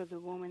womb and out of the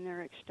womb and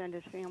their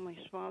extended families,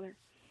 Father.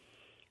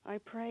 I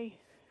pray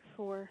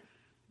for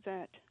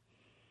that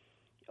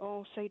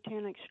all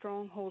satanic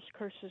strongholds,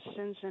 curses,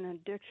 sins, and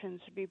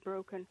addictions be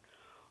broken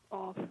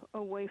off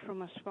away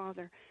from us,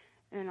 Father.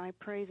 And I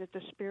pray that the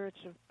spirits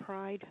of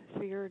pride,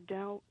 fear,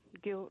 doubt,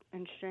 guilt,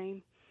 and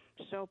shame,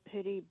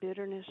 self-pity,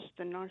 bitterness,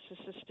 the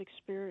narcissistic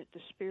spirit,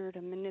 the spirit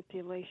of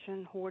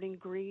manipulation, hoarding,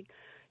 greed,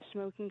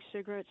 smoking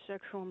cigarettes,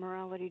 sexual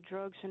immorality,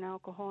 drugs, and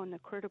alcohol, and the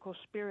critical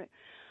spirit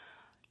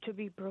to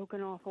be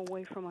broken off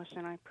away from us.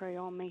 And I pray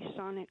all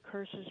Masonic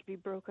curses be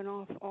broken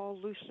off, all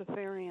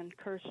Luciferian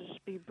curses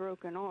be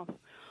broken off,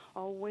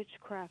 all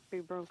witchcraft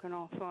be broken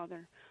off,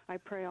 Father. I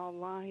pray all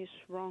lies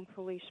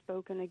wrongfully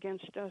spoken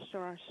against us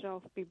or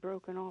ourselves be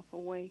broken off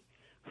away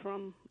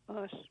from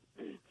us.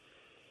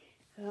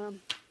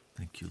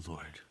 Thank you,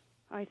 Lord.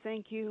 I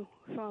thank you,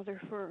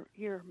 Father, for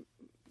your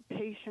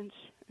patience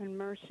and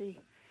mercy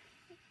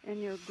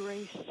and your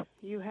grace.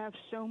 You have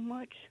so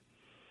much.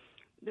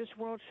 This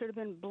world should have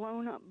been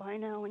blown up by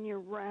now in your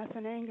wrath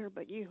and anger,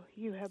 but you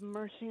have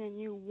mercy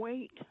and you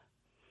wait.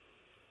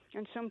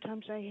 And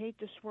sometimes I hate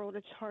this world.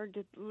 It's hard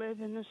to live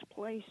in this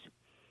place,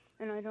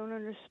 and I don't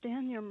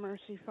understand your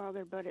mercy,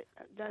 Father, but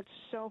that's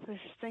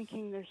selfish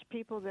thinking. There's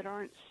people that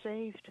aren't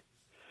saved,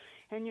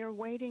 and you're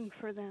waiting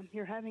for them.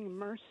 You're having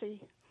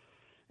mercy.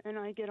 And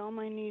I get on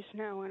my knees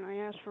now, and I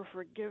ask for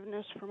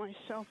forgiveness for my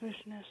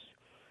selfishness.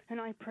 And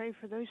I pray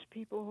for those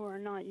people who are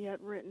not yet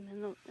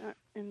written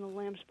in the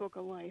Lamb's Book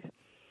of Life.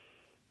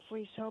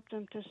 Please help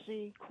them to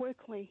see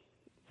quickly,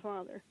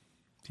 Father.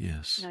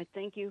 Yes. And I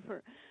thank you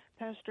for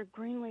Pastor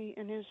Greenlee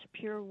and his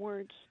pure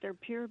words. They're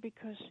pure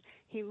because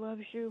he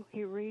loves you,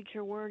 he reads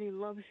your word, he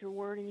loves your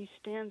word, and he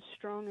stands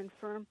strong and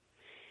firm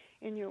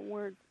in your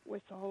word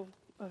with all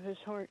of his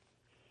heart.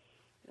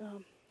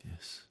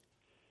 Yes.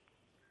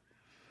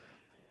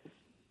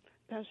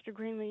 Pastor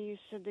Greenlee, you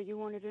said that you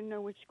wanted to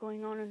know what's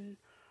going on in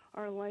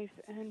our life,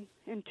 and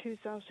in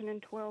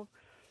 2012,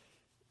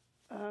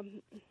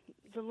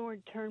 the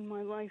Lord turned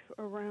my life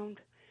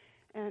around,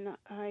 and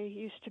I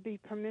used to be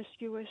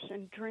promiscuous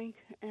and drink,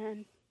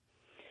 and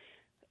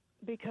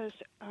because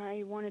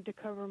I wanted to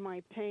cover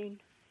my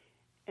pain,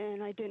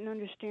 and I didn't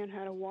understand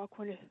how to walk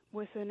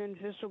with an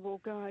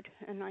invisible God,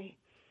 and I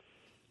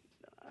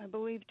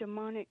believe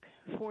demonic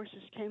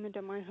forces came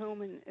into my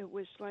home, and it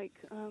was like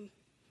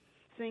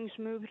things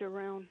moved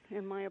around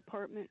in my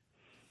apartment,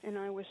 and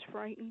I was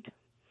frightened.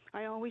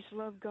 I always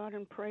loved God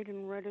and prayed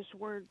and read his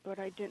word, but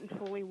I didn't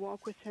fully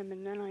walk with him,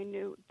 and then I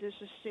knew this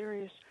is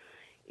serious.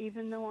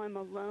 Even though I'm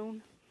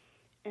alone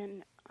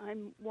and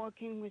I'm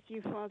walking with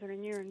you, Father,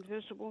 and you're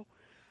invisible,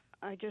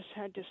 I just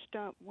had to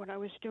stop what I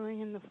was doing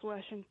in the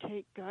flesh and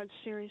take God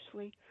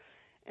seriously.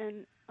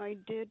 And I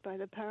did by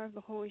the power of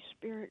the Holy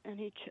Spirit, and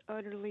he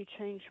utterly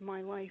changed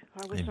my life.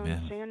 I was on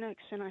Xanax,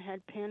 and I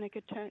had panic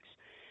attacks,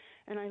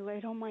 and I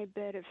laid on my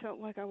bed. It felt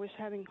like I was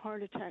having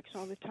heart attacks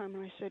all the time,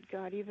 and I said,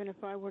 God, even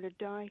if I were to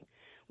die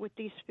with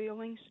these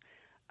feelings,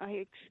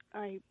 I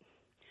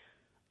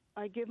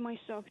give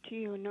myself to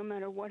you, and no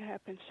matter what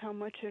happens, how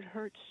much it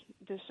hurts,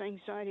 this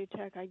anxiety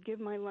attack, I give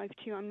my life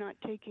to you. I'm not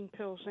taking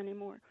pills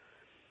anymore,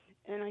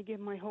 and I give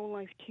my whole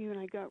life to you, and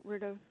I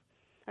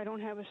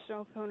don't have a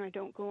cell phone. I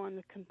don't go on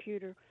the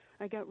computer.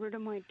 I got rid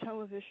of my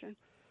television,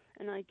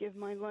 and I give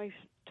my life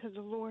to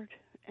the Lord,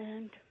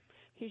 and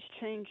he's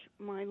changed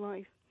my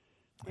life.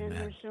 And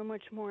there's so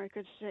much more I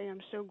could say.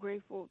 I'm so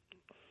grateful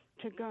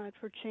to God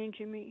for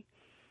changing me.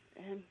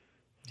 And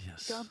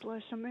God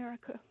bless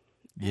America.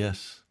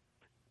 Yes.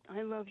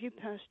 I love you,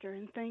 Pastor,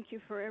 and thank you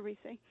for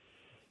everything.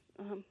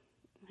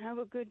 Have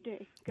a good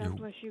day. God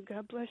bless you.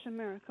 God bless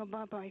America.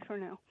 Bye-bye for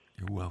now.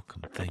 You're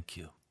welcome. Thank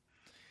you.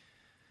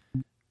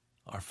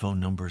 Our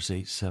phone number is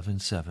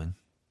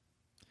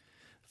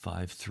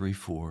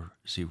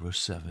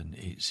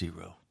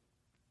 877-534-0780.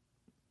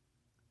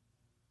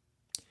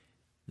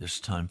 There's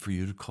time for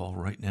you to call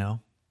right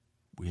now.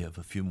 We have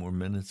a few more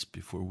minutes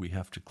before we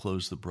have to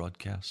close the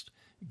broadcast.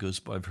 It goes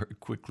by very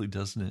quickly,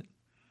 doesn't it?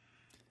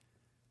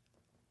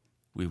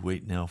 We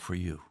wait now for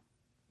you.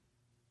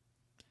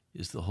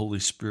 Is the Holy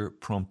Spirit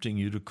prompting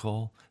you to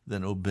call?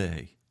 Then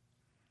obey.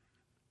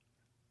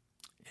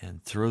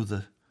 And throw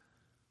the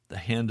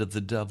hand of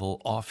the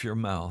devil off your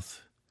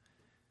mouth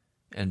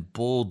and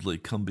boldly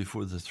come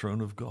before the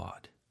throne of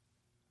God.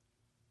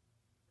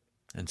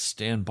 And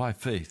stand by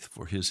faith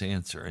for his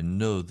answer and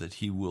know that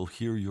he will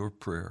hear your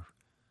prayer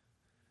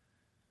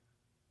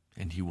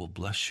and he will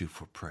bless you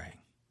for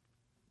praying,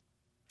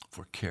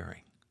 for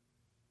caring.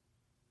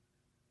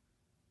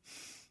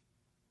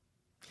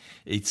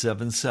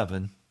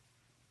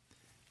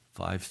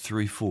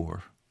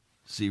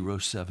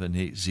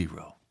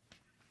 877-534-0780.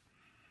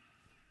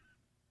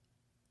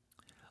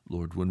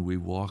 Lord, when we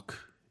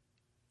walk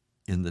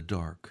in the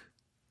dark,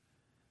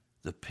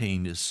 the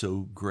pain is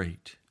so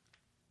great.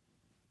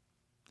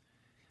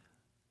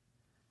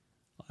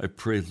 I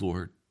pray,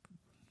 Lord,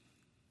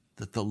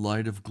 that the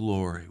light of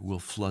glory will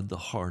flood the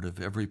heart of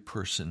every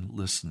person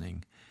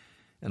listening.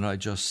 And I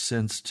just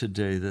sense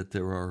today that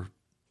there are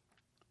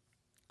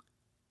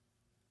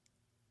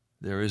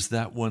There is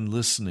that one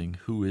listening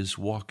who is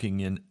walking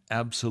in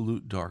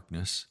absolute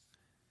darkness,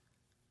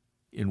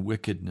 in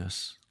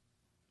wickedness,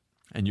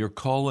 and you're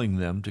calling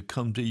them to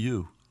come to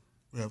you.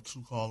 We have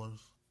 2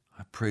 callers.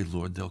 I pray,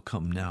 Lord, they'll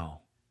come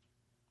now.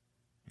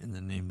 In the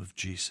name of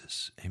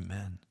Jesus,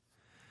 amen.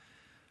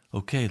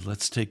 Okay,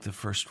 let's take the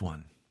first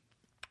one.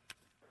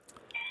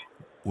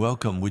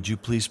 Welcome. Would you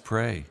please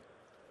pray?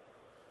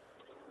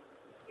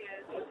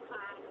 Yes,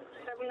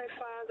 Heavenly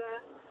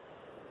Father,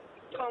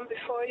 come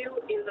before you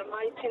in the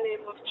mighty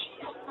name of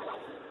Jesus.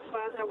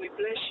 Father, we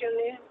bless your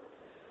name.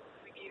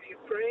 We give you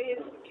praise,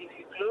 we give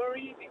you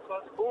glory,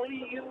 because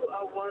only you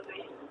are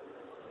worthy.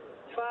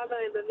 Father,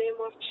 in the name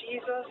of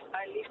Jesus,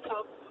 I lift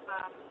up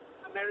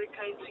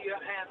America into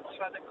your hands,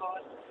 Father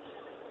God.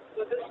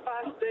 For this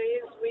past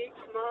days,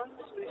 weeks,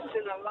 months, we've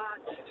seen a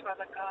lot,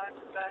 Father God,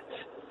 that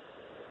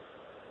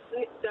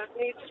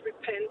needs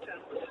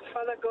repentance.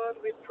 Father God,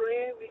 we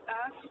pray, we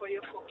ask for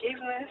your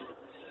forgiveness.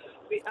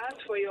 We ask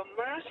for your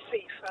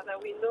mercy, Father.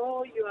 We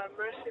know you are a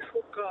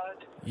merciful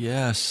God.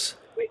 Yes.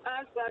 We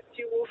ask that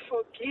you will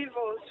forgive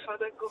us,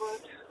 Father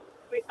God.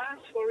 We ask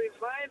for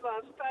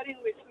revival,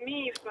 starting with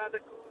me,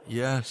 Father God.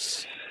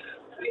 Yes.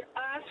 We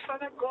ask,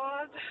 Father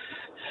God,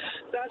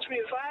 that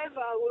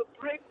revival will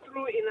break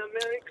through in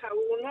America.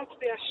 We will not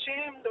be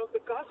ashamed of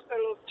the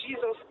gospel of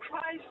Jesus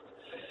Christ.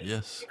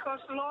 Yes.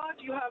 Because, Lord,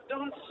 you have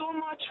done so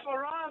much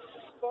for us,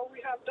 but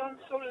we have done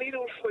so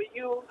little for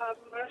you. Have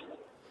mercy.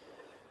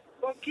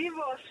 Forgive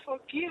us,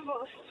 forgive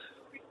us.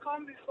 We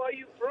come before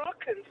you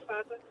broken,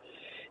 Father.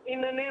 In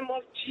the name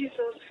of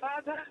Jesus,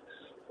 Father,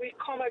 we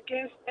come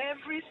against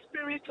every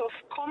spirit of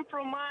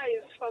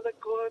compromise, Father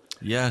God.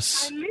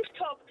 Yes. I lift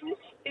up this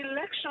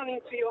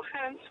election into your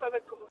hands,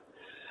 Father God.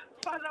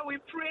 Father, we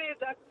pray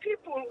that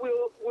people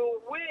will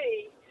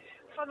weigh,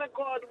 Father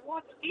God,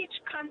 what each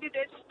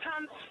candidate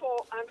stands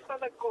for, and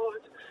Father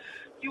God,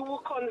 you will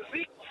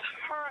convict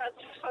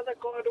hearts, Father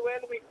God,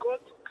 when we go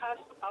to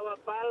cast our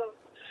ballot.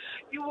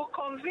 You will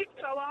convict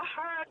our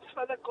hearts,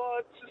 Father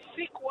God, to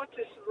seek what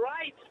is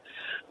right.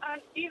 And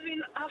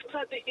even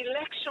after the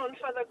election,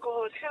 Father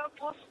God, help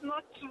us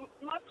not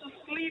to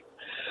sleep.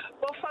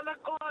 But Father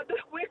God,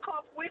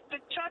 wake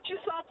the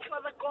churches up,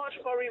 Father God,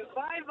 for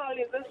revival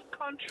in this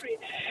country.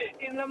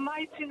 In the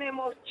mighty name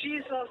of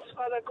Jesus,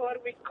 Father God,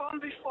 we come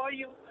before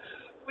you.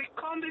 We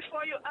come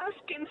before you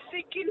asking,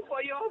 seeking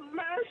for your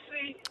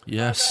mercy,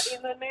 Yes. Father,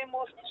 in the name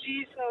of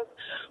Jesus.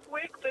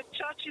 Wake the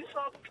churches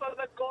up,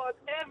 Father God.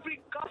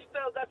 Every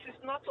gospel that is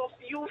not of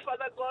you,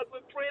 Father God, we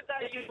pray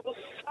that you will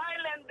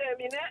silence them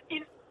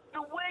in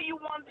the way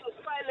you want to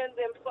silence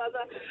them,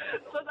 Father,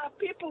 so that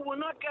people will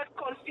not get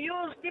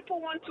confused. People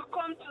want to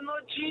come to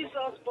know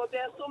Jesus, but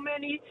there are so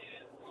many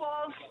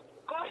false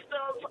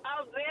gospels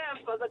out there,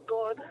 Father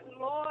God.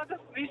 Lord,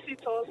 visit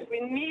us.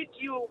 We need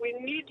you. We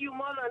need you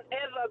more than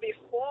ever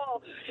before.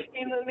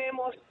 In the name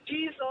of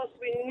Jesus,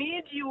 we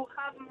need you.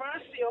 Have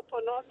mercy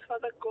upon us,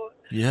 Father God.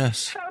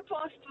 Yes. Help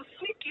us to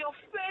seek your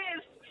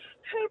face.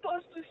 Help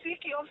us to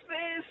seek your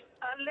face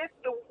and let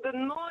the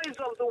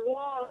noise of the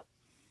world,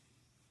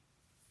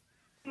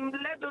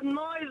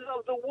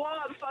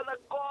 Father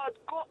God,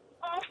 go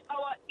off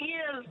our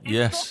ears.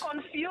 Yes. It's so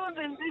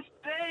confusing these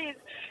days.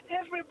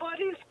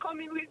 Everybody's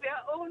coming with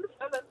their own,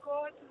 Father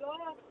God.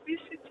 Lord,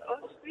 visit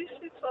us,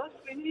 visit us.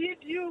 We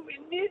need you, we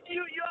need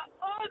you. You are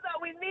all that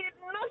we need,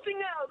 nothing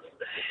else.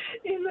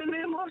 In the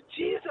name of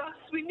Jesus,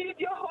 we need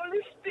your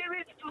Holy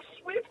Spirit to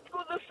sweep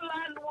through this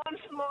land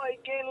once more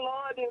again,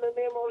 Lord, in the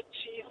name of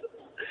Jesus.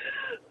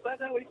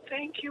 Father, we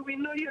thank you. We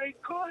know you're a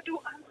God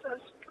who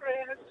answers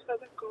prayers,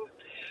 Father God.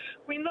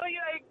 We know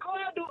you're a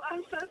God who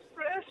answers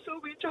prayers, so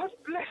we just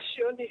bless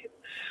your name.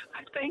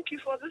 I thank you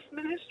for this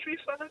ministry,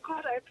 Father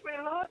God. I pray,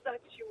 Lord,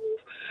 that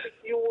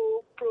you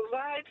will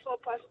provide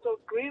for Pastor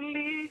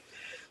Greenlee.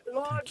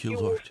 Lord, Thank you,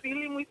 will Lord. fill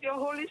him with your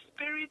Holy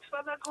Spirit,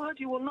 Father God.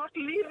 You will not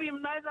leave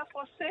him, neither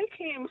forsake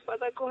him,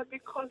 Father God,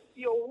 because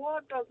your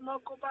word does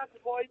not go back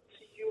void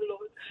to you,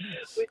 Lord.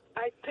 Yes.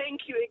 I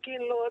thank you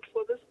again, Lord,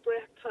 for this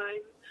prayer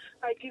time.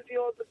 I give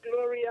you all the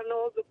glory and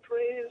all the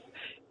praise.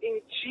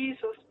 In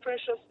Jesus'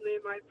 precious name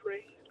I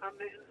pray.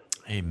 Amen.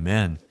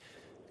 Amen.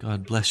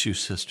 God bless you,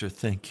 sister.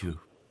 Thank you.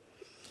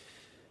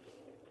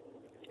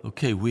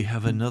 Okay, we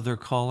have another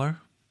caller.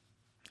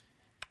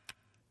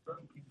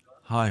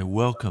 Hi,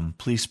 welcome.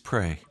 Please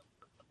pray.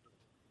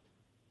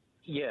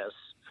 Yes,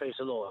 praise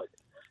the Lord.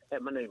 Hey,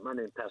 my name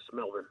is Pastor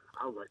Melvin.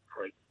 I would like to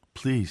pray.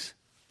 Please.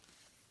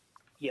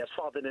 Yes,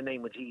 Father, in the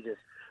name of Jesus.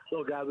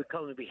 Lord God, we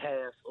come on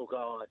behalf, oh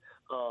God,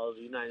 of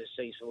the United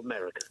States of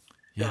America.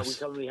 God, we Yes.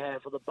 come on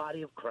behalf of the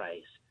body of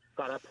Christ.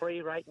 God, I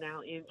pray right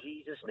now in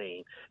Jesus'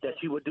 name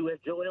that you would do as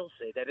Joel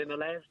said, that in the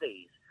last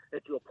days,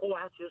 that you will pour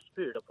out your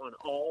spirit upon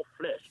all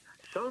flesh,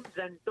 sons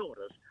and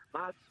daughters,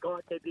 my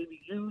God, that they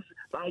be used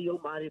by your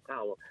mighty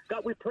power.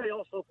 God, we pray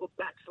also for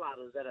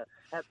backsliders that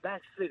have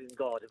backslidden,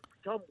 God, and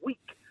become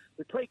weak.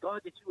 We pray,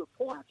 God, that you would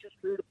pour out your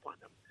spirit upon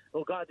them.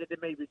 Oh, God, that they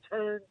may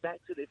return back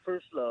to their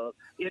first love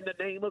in the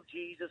name of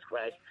Jesus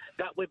Christ.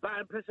 God, we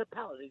bind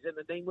principalities in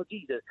the name of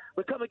Jesus.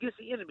 We come against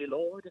the enemy,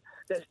 Lord,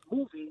 that's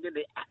moving in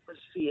the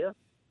atmosphere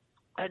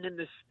and in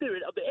the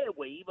spirit of the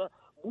airwave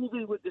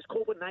moving with this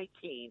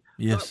COVID-19.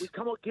 Yes. God, we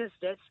come against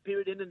that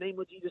spirit in the name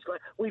of Jesus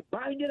Christ. We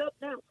bind it up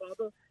now,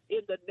 Father,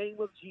 in the name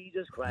of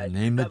Jesus Christ. In the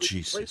name of God, we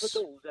Jesus. pray for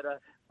those that are,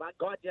 my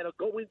God, that are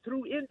going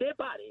through in their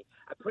body.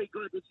 I pray,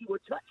 God, that you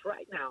will touch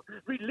right now.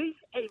 Release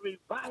a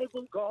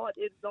revival, God,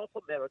 in North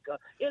America,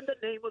 in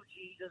the name of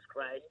Jesus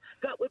Christ.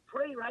 God, we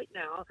pray right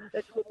now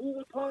that you will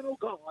move upon, oh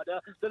God,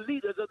 the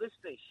leaders of this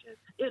nation,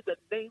 in the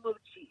name of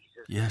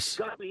Jesus. Yes.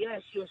 God, we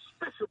ask you a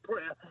special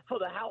prayer for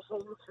the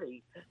household of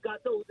faith. God,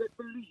 those that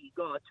believe,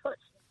 God,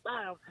 touched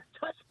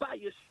by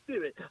your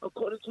spirit,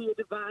 according to your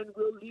divine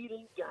will, lead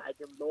and guide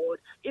them, Lord,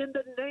 in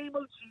the name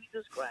of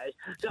Jesus Christ.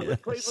 God, we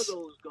pray for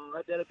those,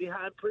 God, that are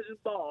behind prison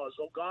bars,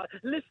 oh God,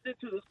 listening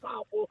to this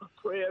powerful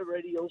prayer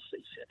radio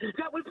station.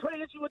 God, we pray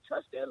that you would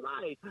touch their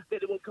life,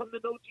 that they will come to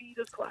know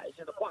Jesus Christ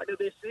and the pardon of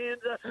their sins.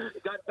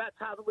 God,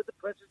 baptize them with the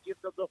precious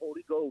gift of the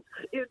Holy Ghost,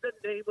 in the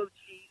name of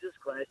Jesus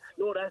Christ.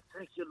 Lord, I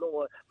thank you,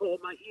 Lord, for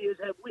what my ears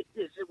have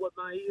witnessed and what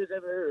my ears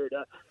have heard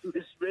through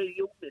this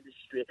radio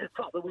ministry.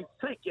 Father, we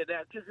thank you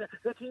now.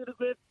 Continue to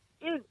give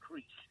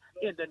increase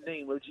in the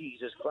name of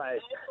Jesus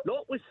Christ.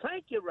 Lord, we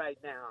thank you right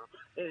now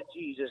in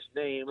Jesus'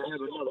 name. I have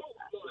another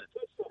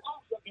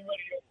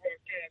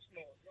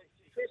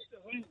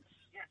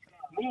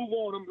move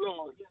on them,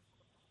 Lord.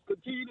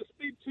 Continue to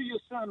speak to your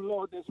son,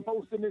 Lord, that's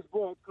hosting this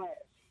broadcast.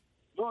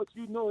 Lord,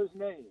 you know his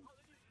name.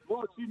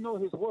 Lord, you know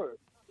his word.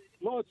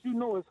 Lord, you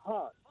know his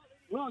heart.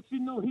 Lord, you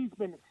know he's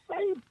been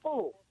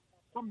faithful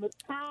from the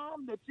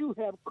time that you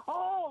have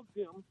called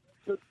him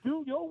to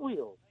do your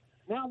will.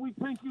 Now we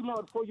thank you,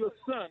 Lord, for your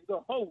son, the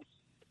host,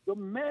 the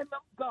man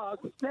of God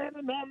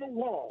standing on the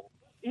wall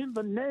in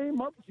the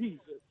name of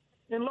Jesus.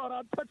 And Lord,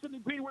 I touch and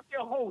agree with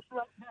your host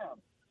right now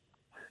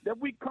that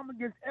we come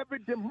against every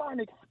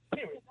demonic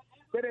spirit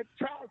that it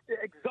tries to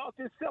exalt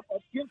itself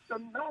against the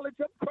knowledge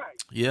of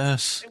Christ.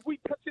 Yes. And we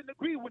touch and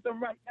agree with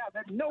them right now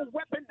that no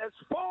weapon that's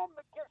formed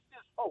against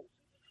this host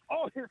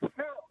or his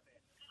family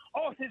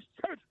or his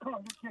church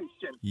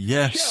congregation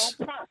Yes.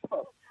 shall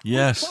prosper.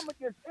 Yes. We come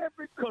against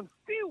every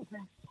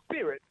confusing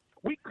spirit.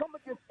 We come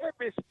against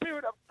every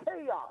spirit of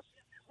chaos.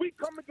 We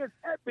come against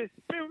every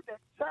spirit that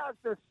tries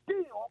to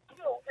steal,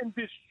 kill, and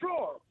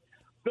destroy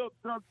the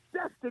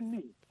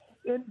destiny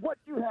in what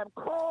you have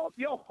called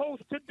your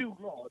host to do,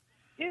 Lord.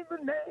 In the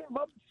name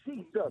of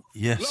Jesus.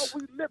 Yes.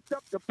 Lord, we lift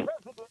up the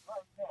president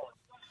right now.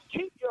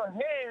 Keep your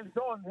hands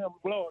on him,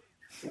 Lord.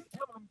 Keep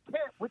him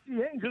camped with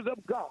the angels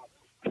of God.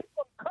 Keep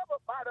him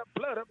covered by the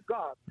blood of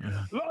God.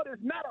 Yeah. Lord,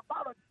 it's not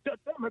about the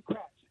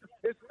Democrats.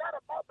 It's not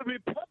about the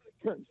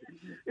Republicans.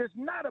 It's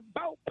not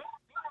about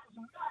Black Lives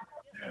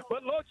Matter.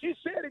 But Lord, you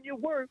said in your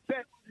word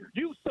that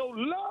you so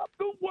loved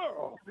the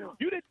world.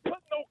 You didn't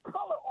put no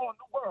color on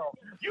the world.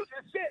 You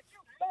just said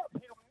you love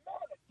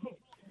humanity.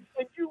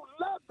 And you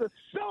love the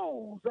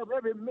souls of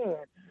every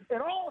man.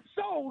 And all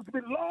souls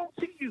belong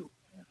to you.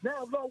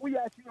 Now, Lord, we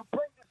ask you to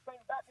bring this thing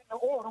back into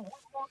order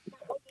one more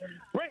time.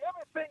 Bring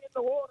everything into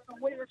order the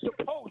way it's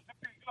supposed to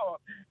be, Lord.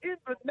 In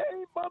the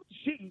name of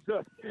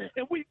Jesus.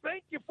 And we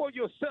thank you for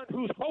your son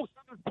who's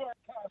hosting this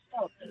broadcast,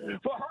 Lord,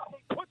 for how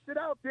he puts it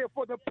out there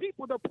for the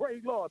people to pray,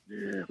 Lord.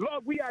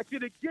 Lord, we ask you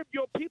to give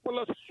your people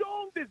a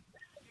strong desire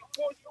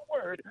for your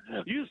word.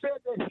 You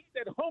said that he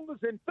that hungers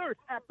and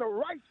thirsts after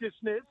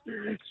righteousness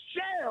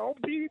shall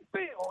be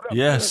filled.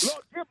 Yes.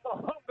 Lord, give the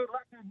hunger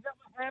like they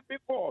never had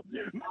before.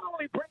 Not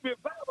only bring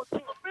revival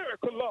to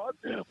America, Lord,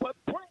 but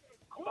bring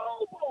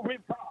global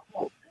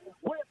revival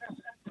where this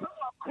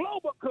entire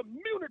global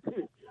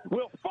community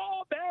will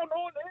fall down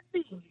on their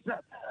knees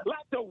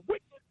like the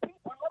wicked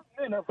people of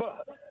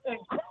Nineveh and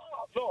cry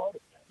out, Lord.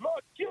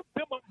 Lord, give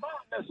them a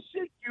mind to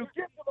seek you.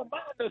 Give them a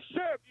mind to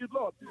serve you,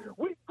 Lord.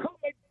 We come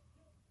against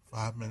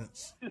 5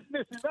 minutes. and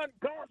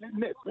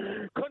ungodliness.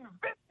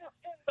 Convict us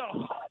in the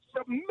hearts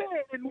of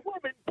men and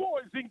women,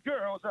 boys and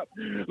girls.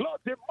 Lord,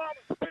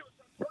 demonic spirits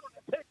are trying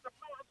to take the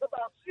minds of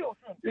our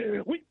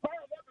children. We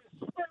bind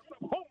every spirit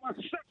of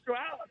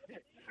homosexuality.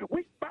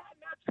 We bind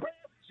that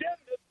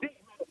transgender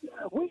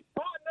demon. We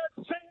bind that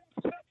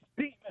same-sex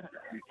demon.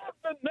 In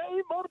the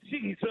name of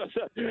Jesus,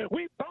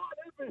 we bind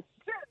every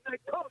sin that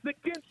comes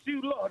against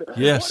you, Lord.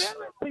 Yes.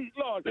 Whatever it be,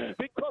 Lord,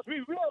 because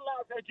we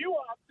realize that you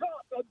are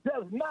God that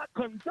does not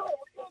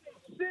condone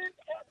any sin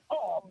at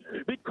all.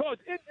 Because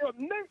in your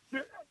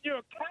nature, in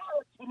your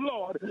character,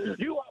 Lord,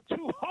 you are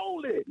too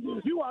holy.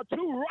 You are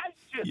too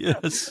righteous.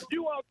 Yes.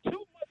 You are too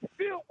much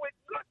filled with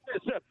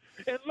goodness.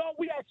 And Lord,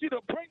 we ask you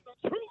to bring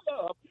the true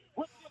love,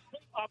 which is the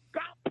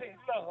agape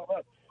love.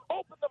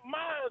 Open the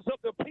minds of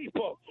the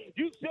people.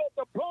 You said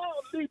the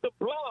blind lead the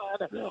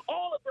blind.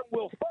 All of them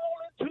will fall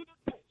into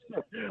the ditch.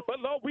 But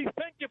Lord, we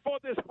thank you for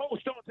this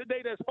host on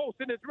today that's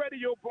hosting this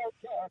radio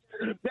broadcast,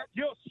 that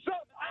your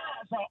son's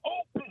eyes are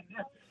open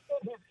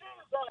and his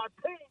ears are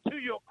attuned to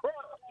your cry.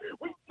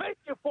 We thank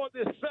you for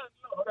this son,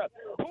 Lord,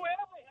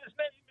 whoever his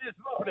name is,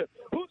 Lord,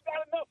 who's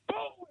got enough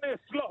boldness,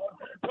 Lord,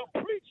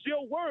 to preach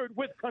your word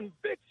with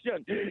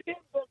conviction in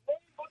the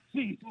name of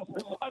Jesus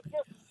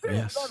against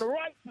sin, Yes.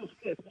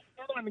 unrighteousness,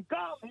 and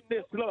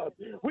ungodliness, Lord.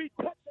 We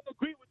touch and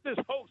agree with this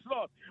host,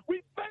 Lord.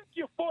 We thank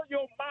you for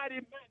your mighty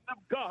man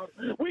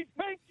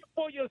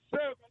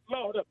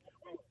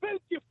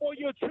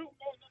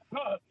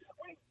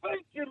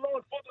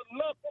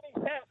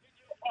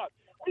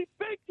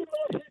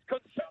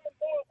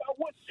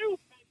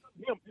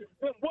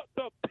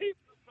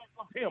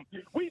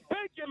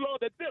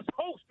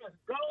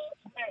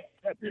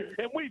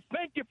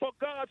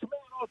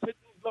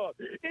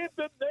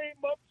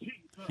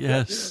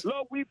Yes.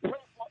 Lord, we pray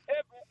for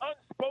every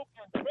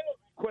unspoken prayer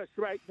request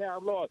right now,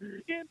 Lord,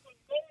 in the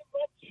name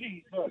of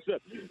Jesus.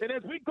 And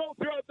as we go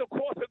throughout the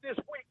course of this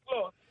week,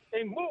 Lord,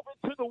 and move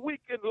into the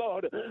weekend,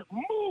 Lord,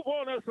 move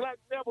on us like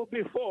never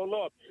before,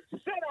 Lord.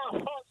 Set our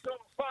hearts on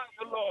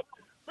fire, Lord.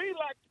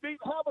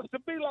 Have us to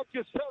be like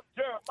yourself,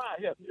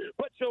 Jeremiah.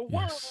 But your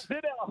word is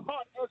in our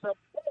heart as a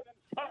burning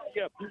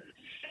fire,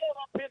 shut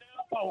up in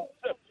our bones.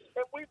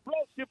 And we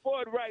bless you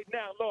for it right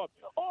now, Lord.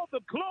 All the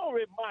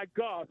glory, my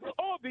God,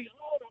 all the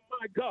honor,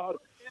 my God,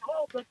 and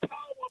all the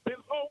power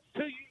belongs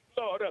to you,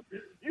 Lord.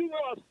 You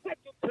are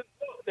second to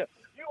none.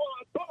 You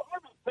are above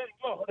everything,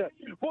 Lord.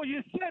 For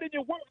you said in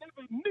your word,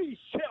 every knee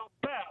shall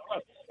bow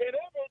and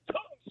every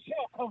tongue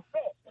shall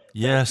confess.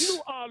 Yes. That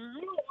you are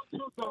Lord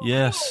to the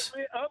Yes.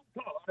 glory of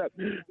God.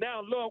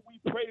 Now, Lord, we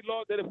pray,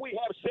 Lord, that if we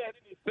have said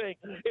anything,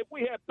 if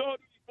we have thought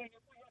anything,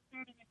 if we have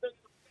done anything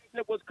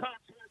that was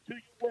contrary to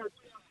your word,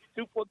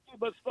 to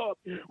forgive us, Lord.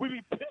 We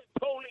repent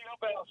totally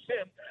of our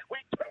sin. We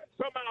turn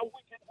from our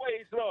wicked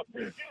ways, Lord.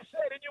 You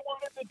said in your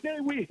word, the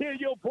day we hear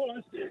your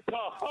voice, to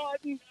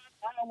harden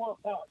our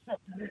hearts and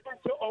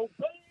to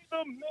obey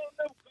the men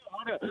of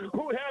God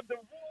who have the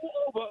rule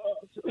over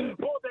us,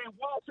 for they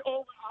watch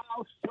over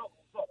our souls.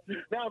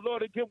 Now,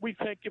 Lord, again, we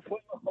thank you for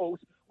your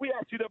host. We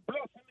ask you to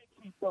bless him and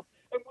keep him,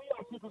 and we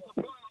ask you to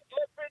supply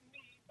every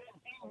need that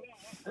he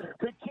needs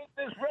to keep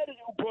this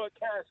radio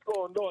broadcast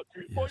going, Lord.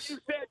 For you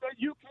said that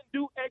you can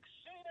do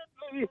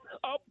exceedingly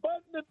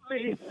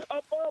abundantly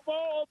above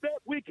all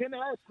that we can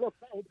ask or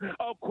think,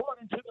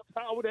 according to the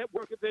power that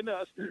worketh in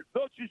us.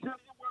 Lord, you said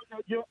in your word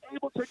that you're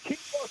able to keep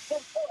us from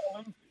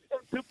falling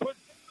and to present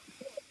us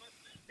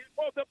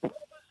before the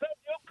presence of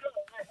your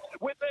glory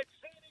with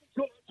exceeding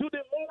joy to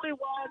the only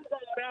wise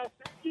God, our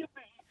Savior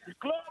be.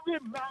 Glory,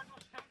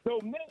 majesty,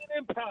 dominion,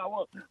 and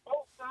power,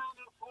 both now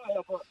and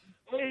forever.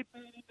 Amen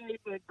and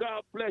amen.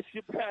 God bless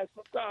you,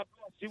 Pastor. God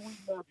bless you. We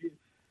love you.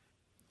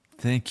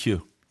 Thank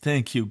you.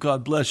 Thank you.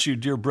 God bless you,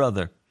 dear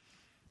brother.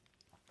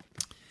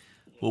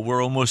 Well,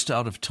 we're almost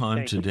out of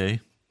time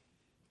today.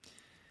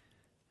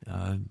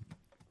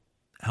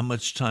 How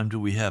much time do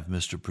we have,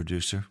 Mr.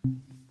 Producer?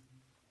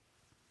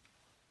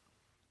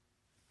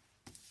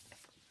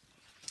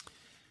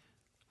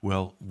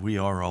 Well, we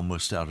are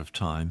almost out of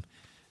time.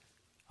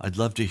 I'd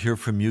love to hear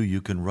from you.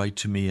 You can write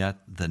to me at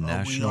the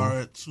National... We are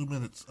at 2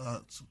 minutes.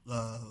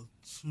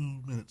 2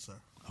 minutes, sir.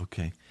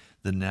 Okay.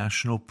 The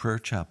National Prayer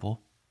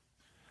Chapel,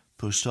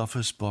 Post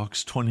Office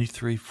Box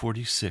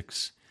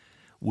 2346,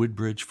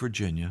 Woodbridge,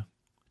 Virginia,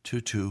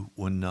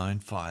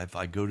 22195.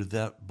 I go to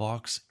that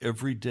box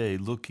every day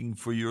looking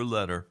for your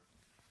letter,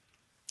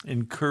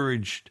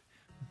 encouraged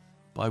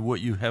by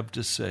what you have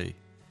to say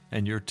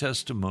and your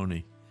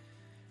testimony.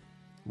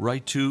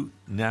 Write to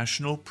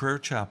National Prayer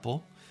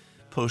Chapel,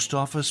 Post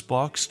Office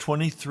Box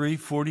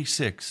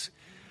 2346,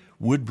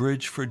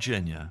 Woodbridge,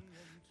 Virginia,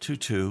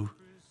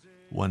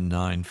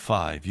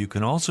 22195. You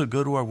can also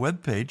go to our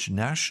webpage,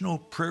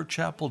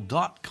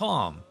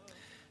 nationalprayerchapel.com.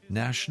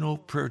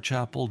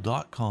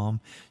 nationalprayerchapel.com.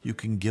 You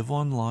can give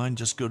online.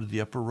 Just go to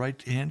the upper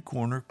right-hand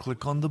corner,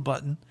 click on the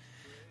button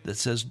that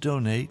says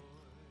Donate,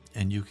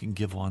 and you can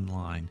give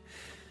online.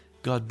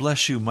 God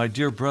bless you, my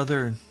dear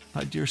brother and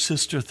my dear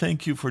sister.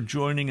 Thank you for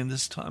joining in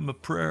this time of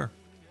prayer.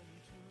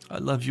 I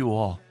love you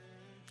all.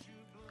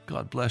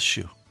 God bless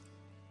you.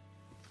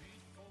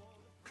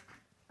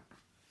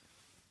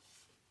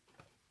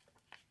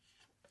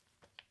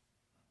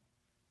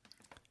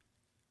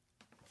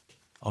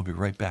 I'll be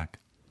right back.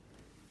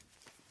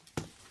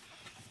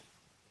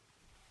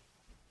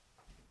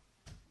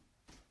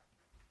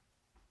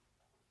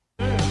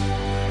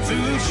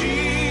 Through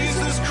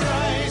Jesus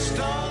Christ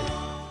alone.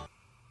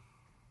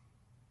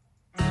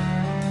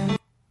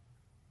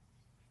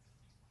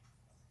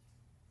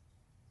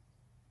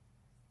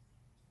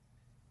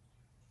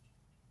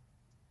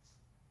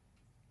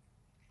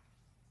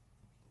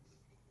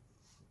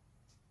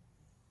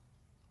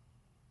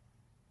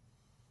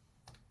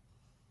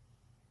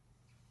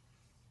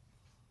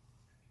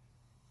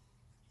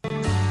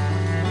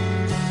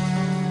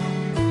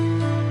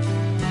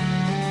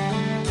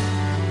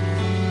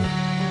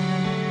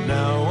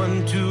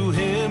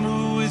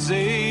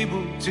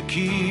 To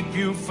keep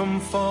you from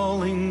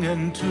falling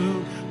and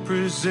to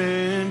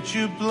present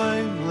you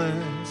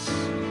blameless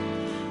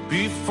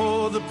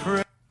before the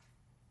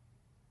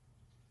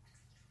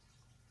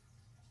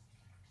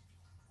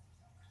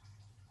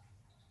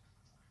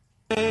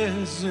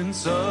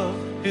presence of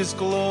His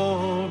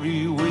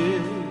glory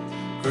with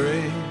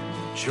great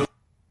joy.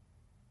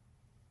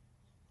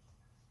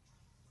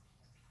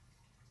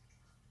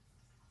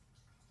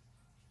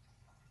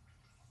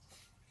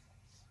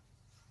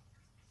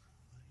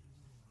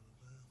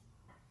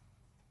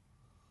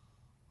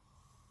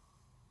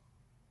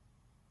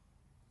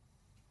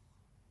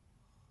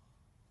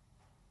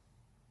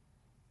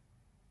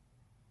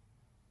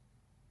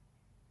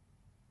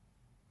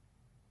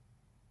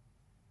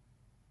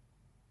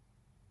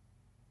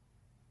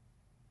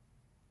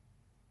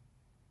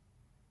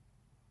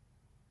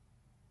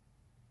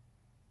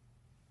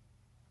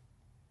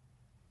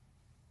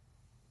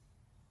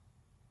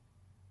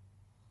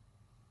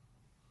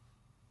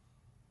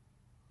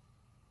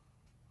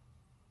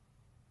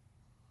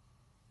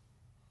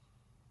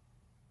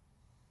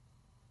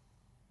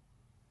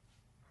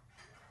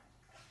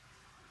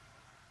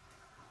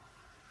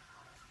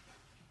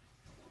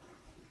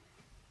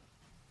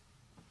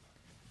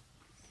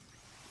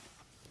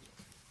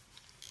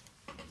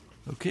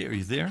 Okay, are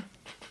you there?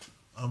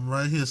 I'm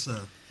right here, sir.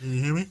 Can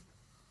you hear me?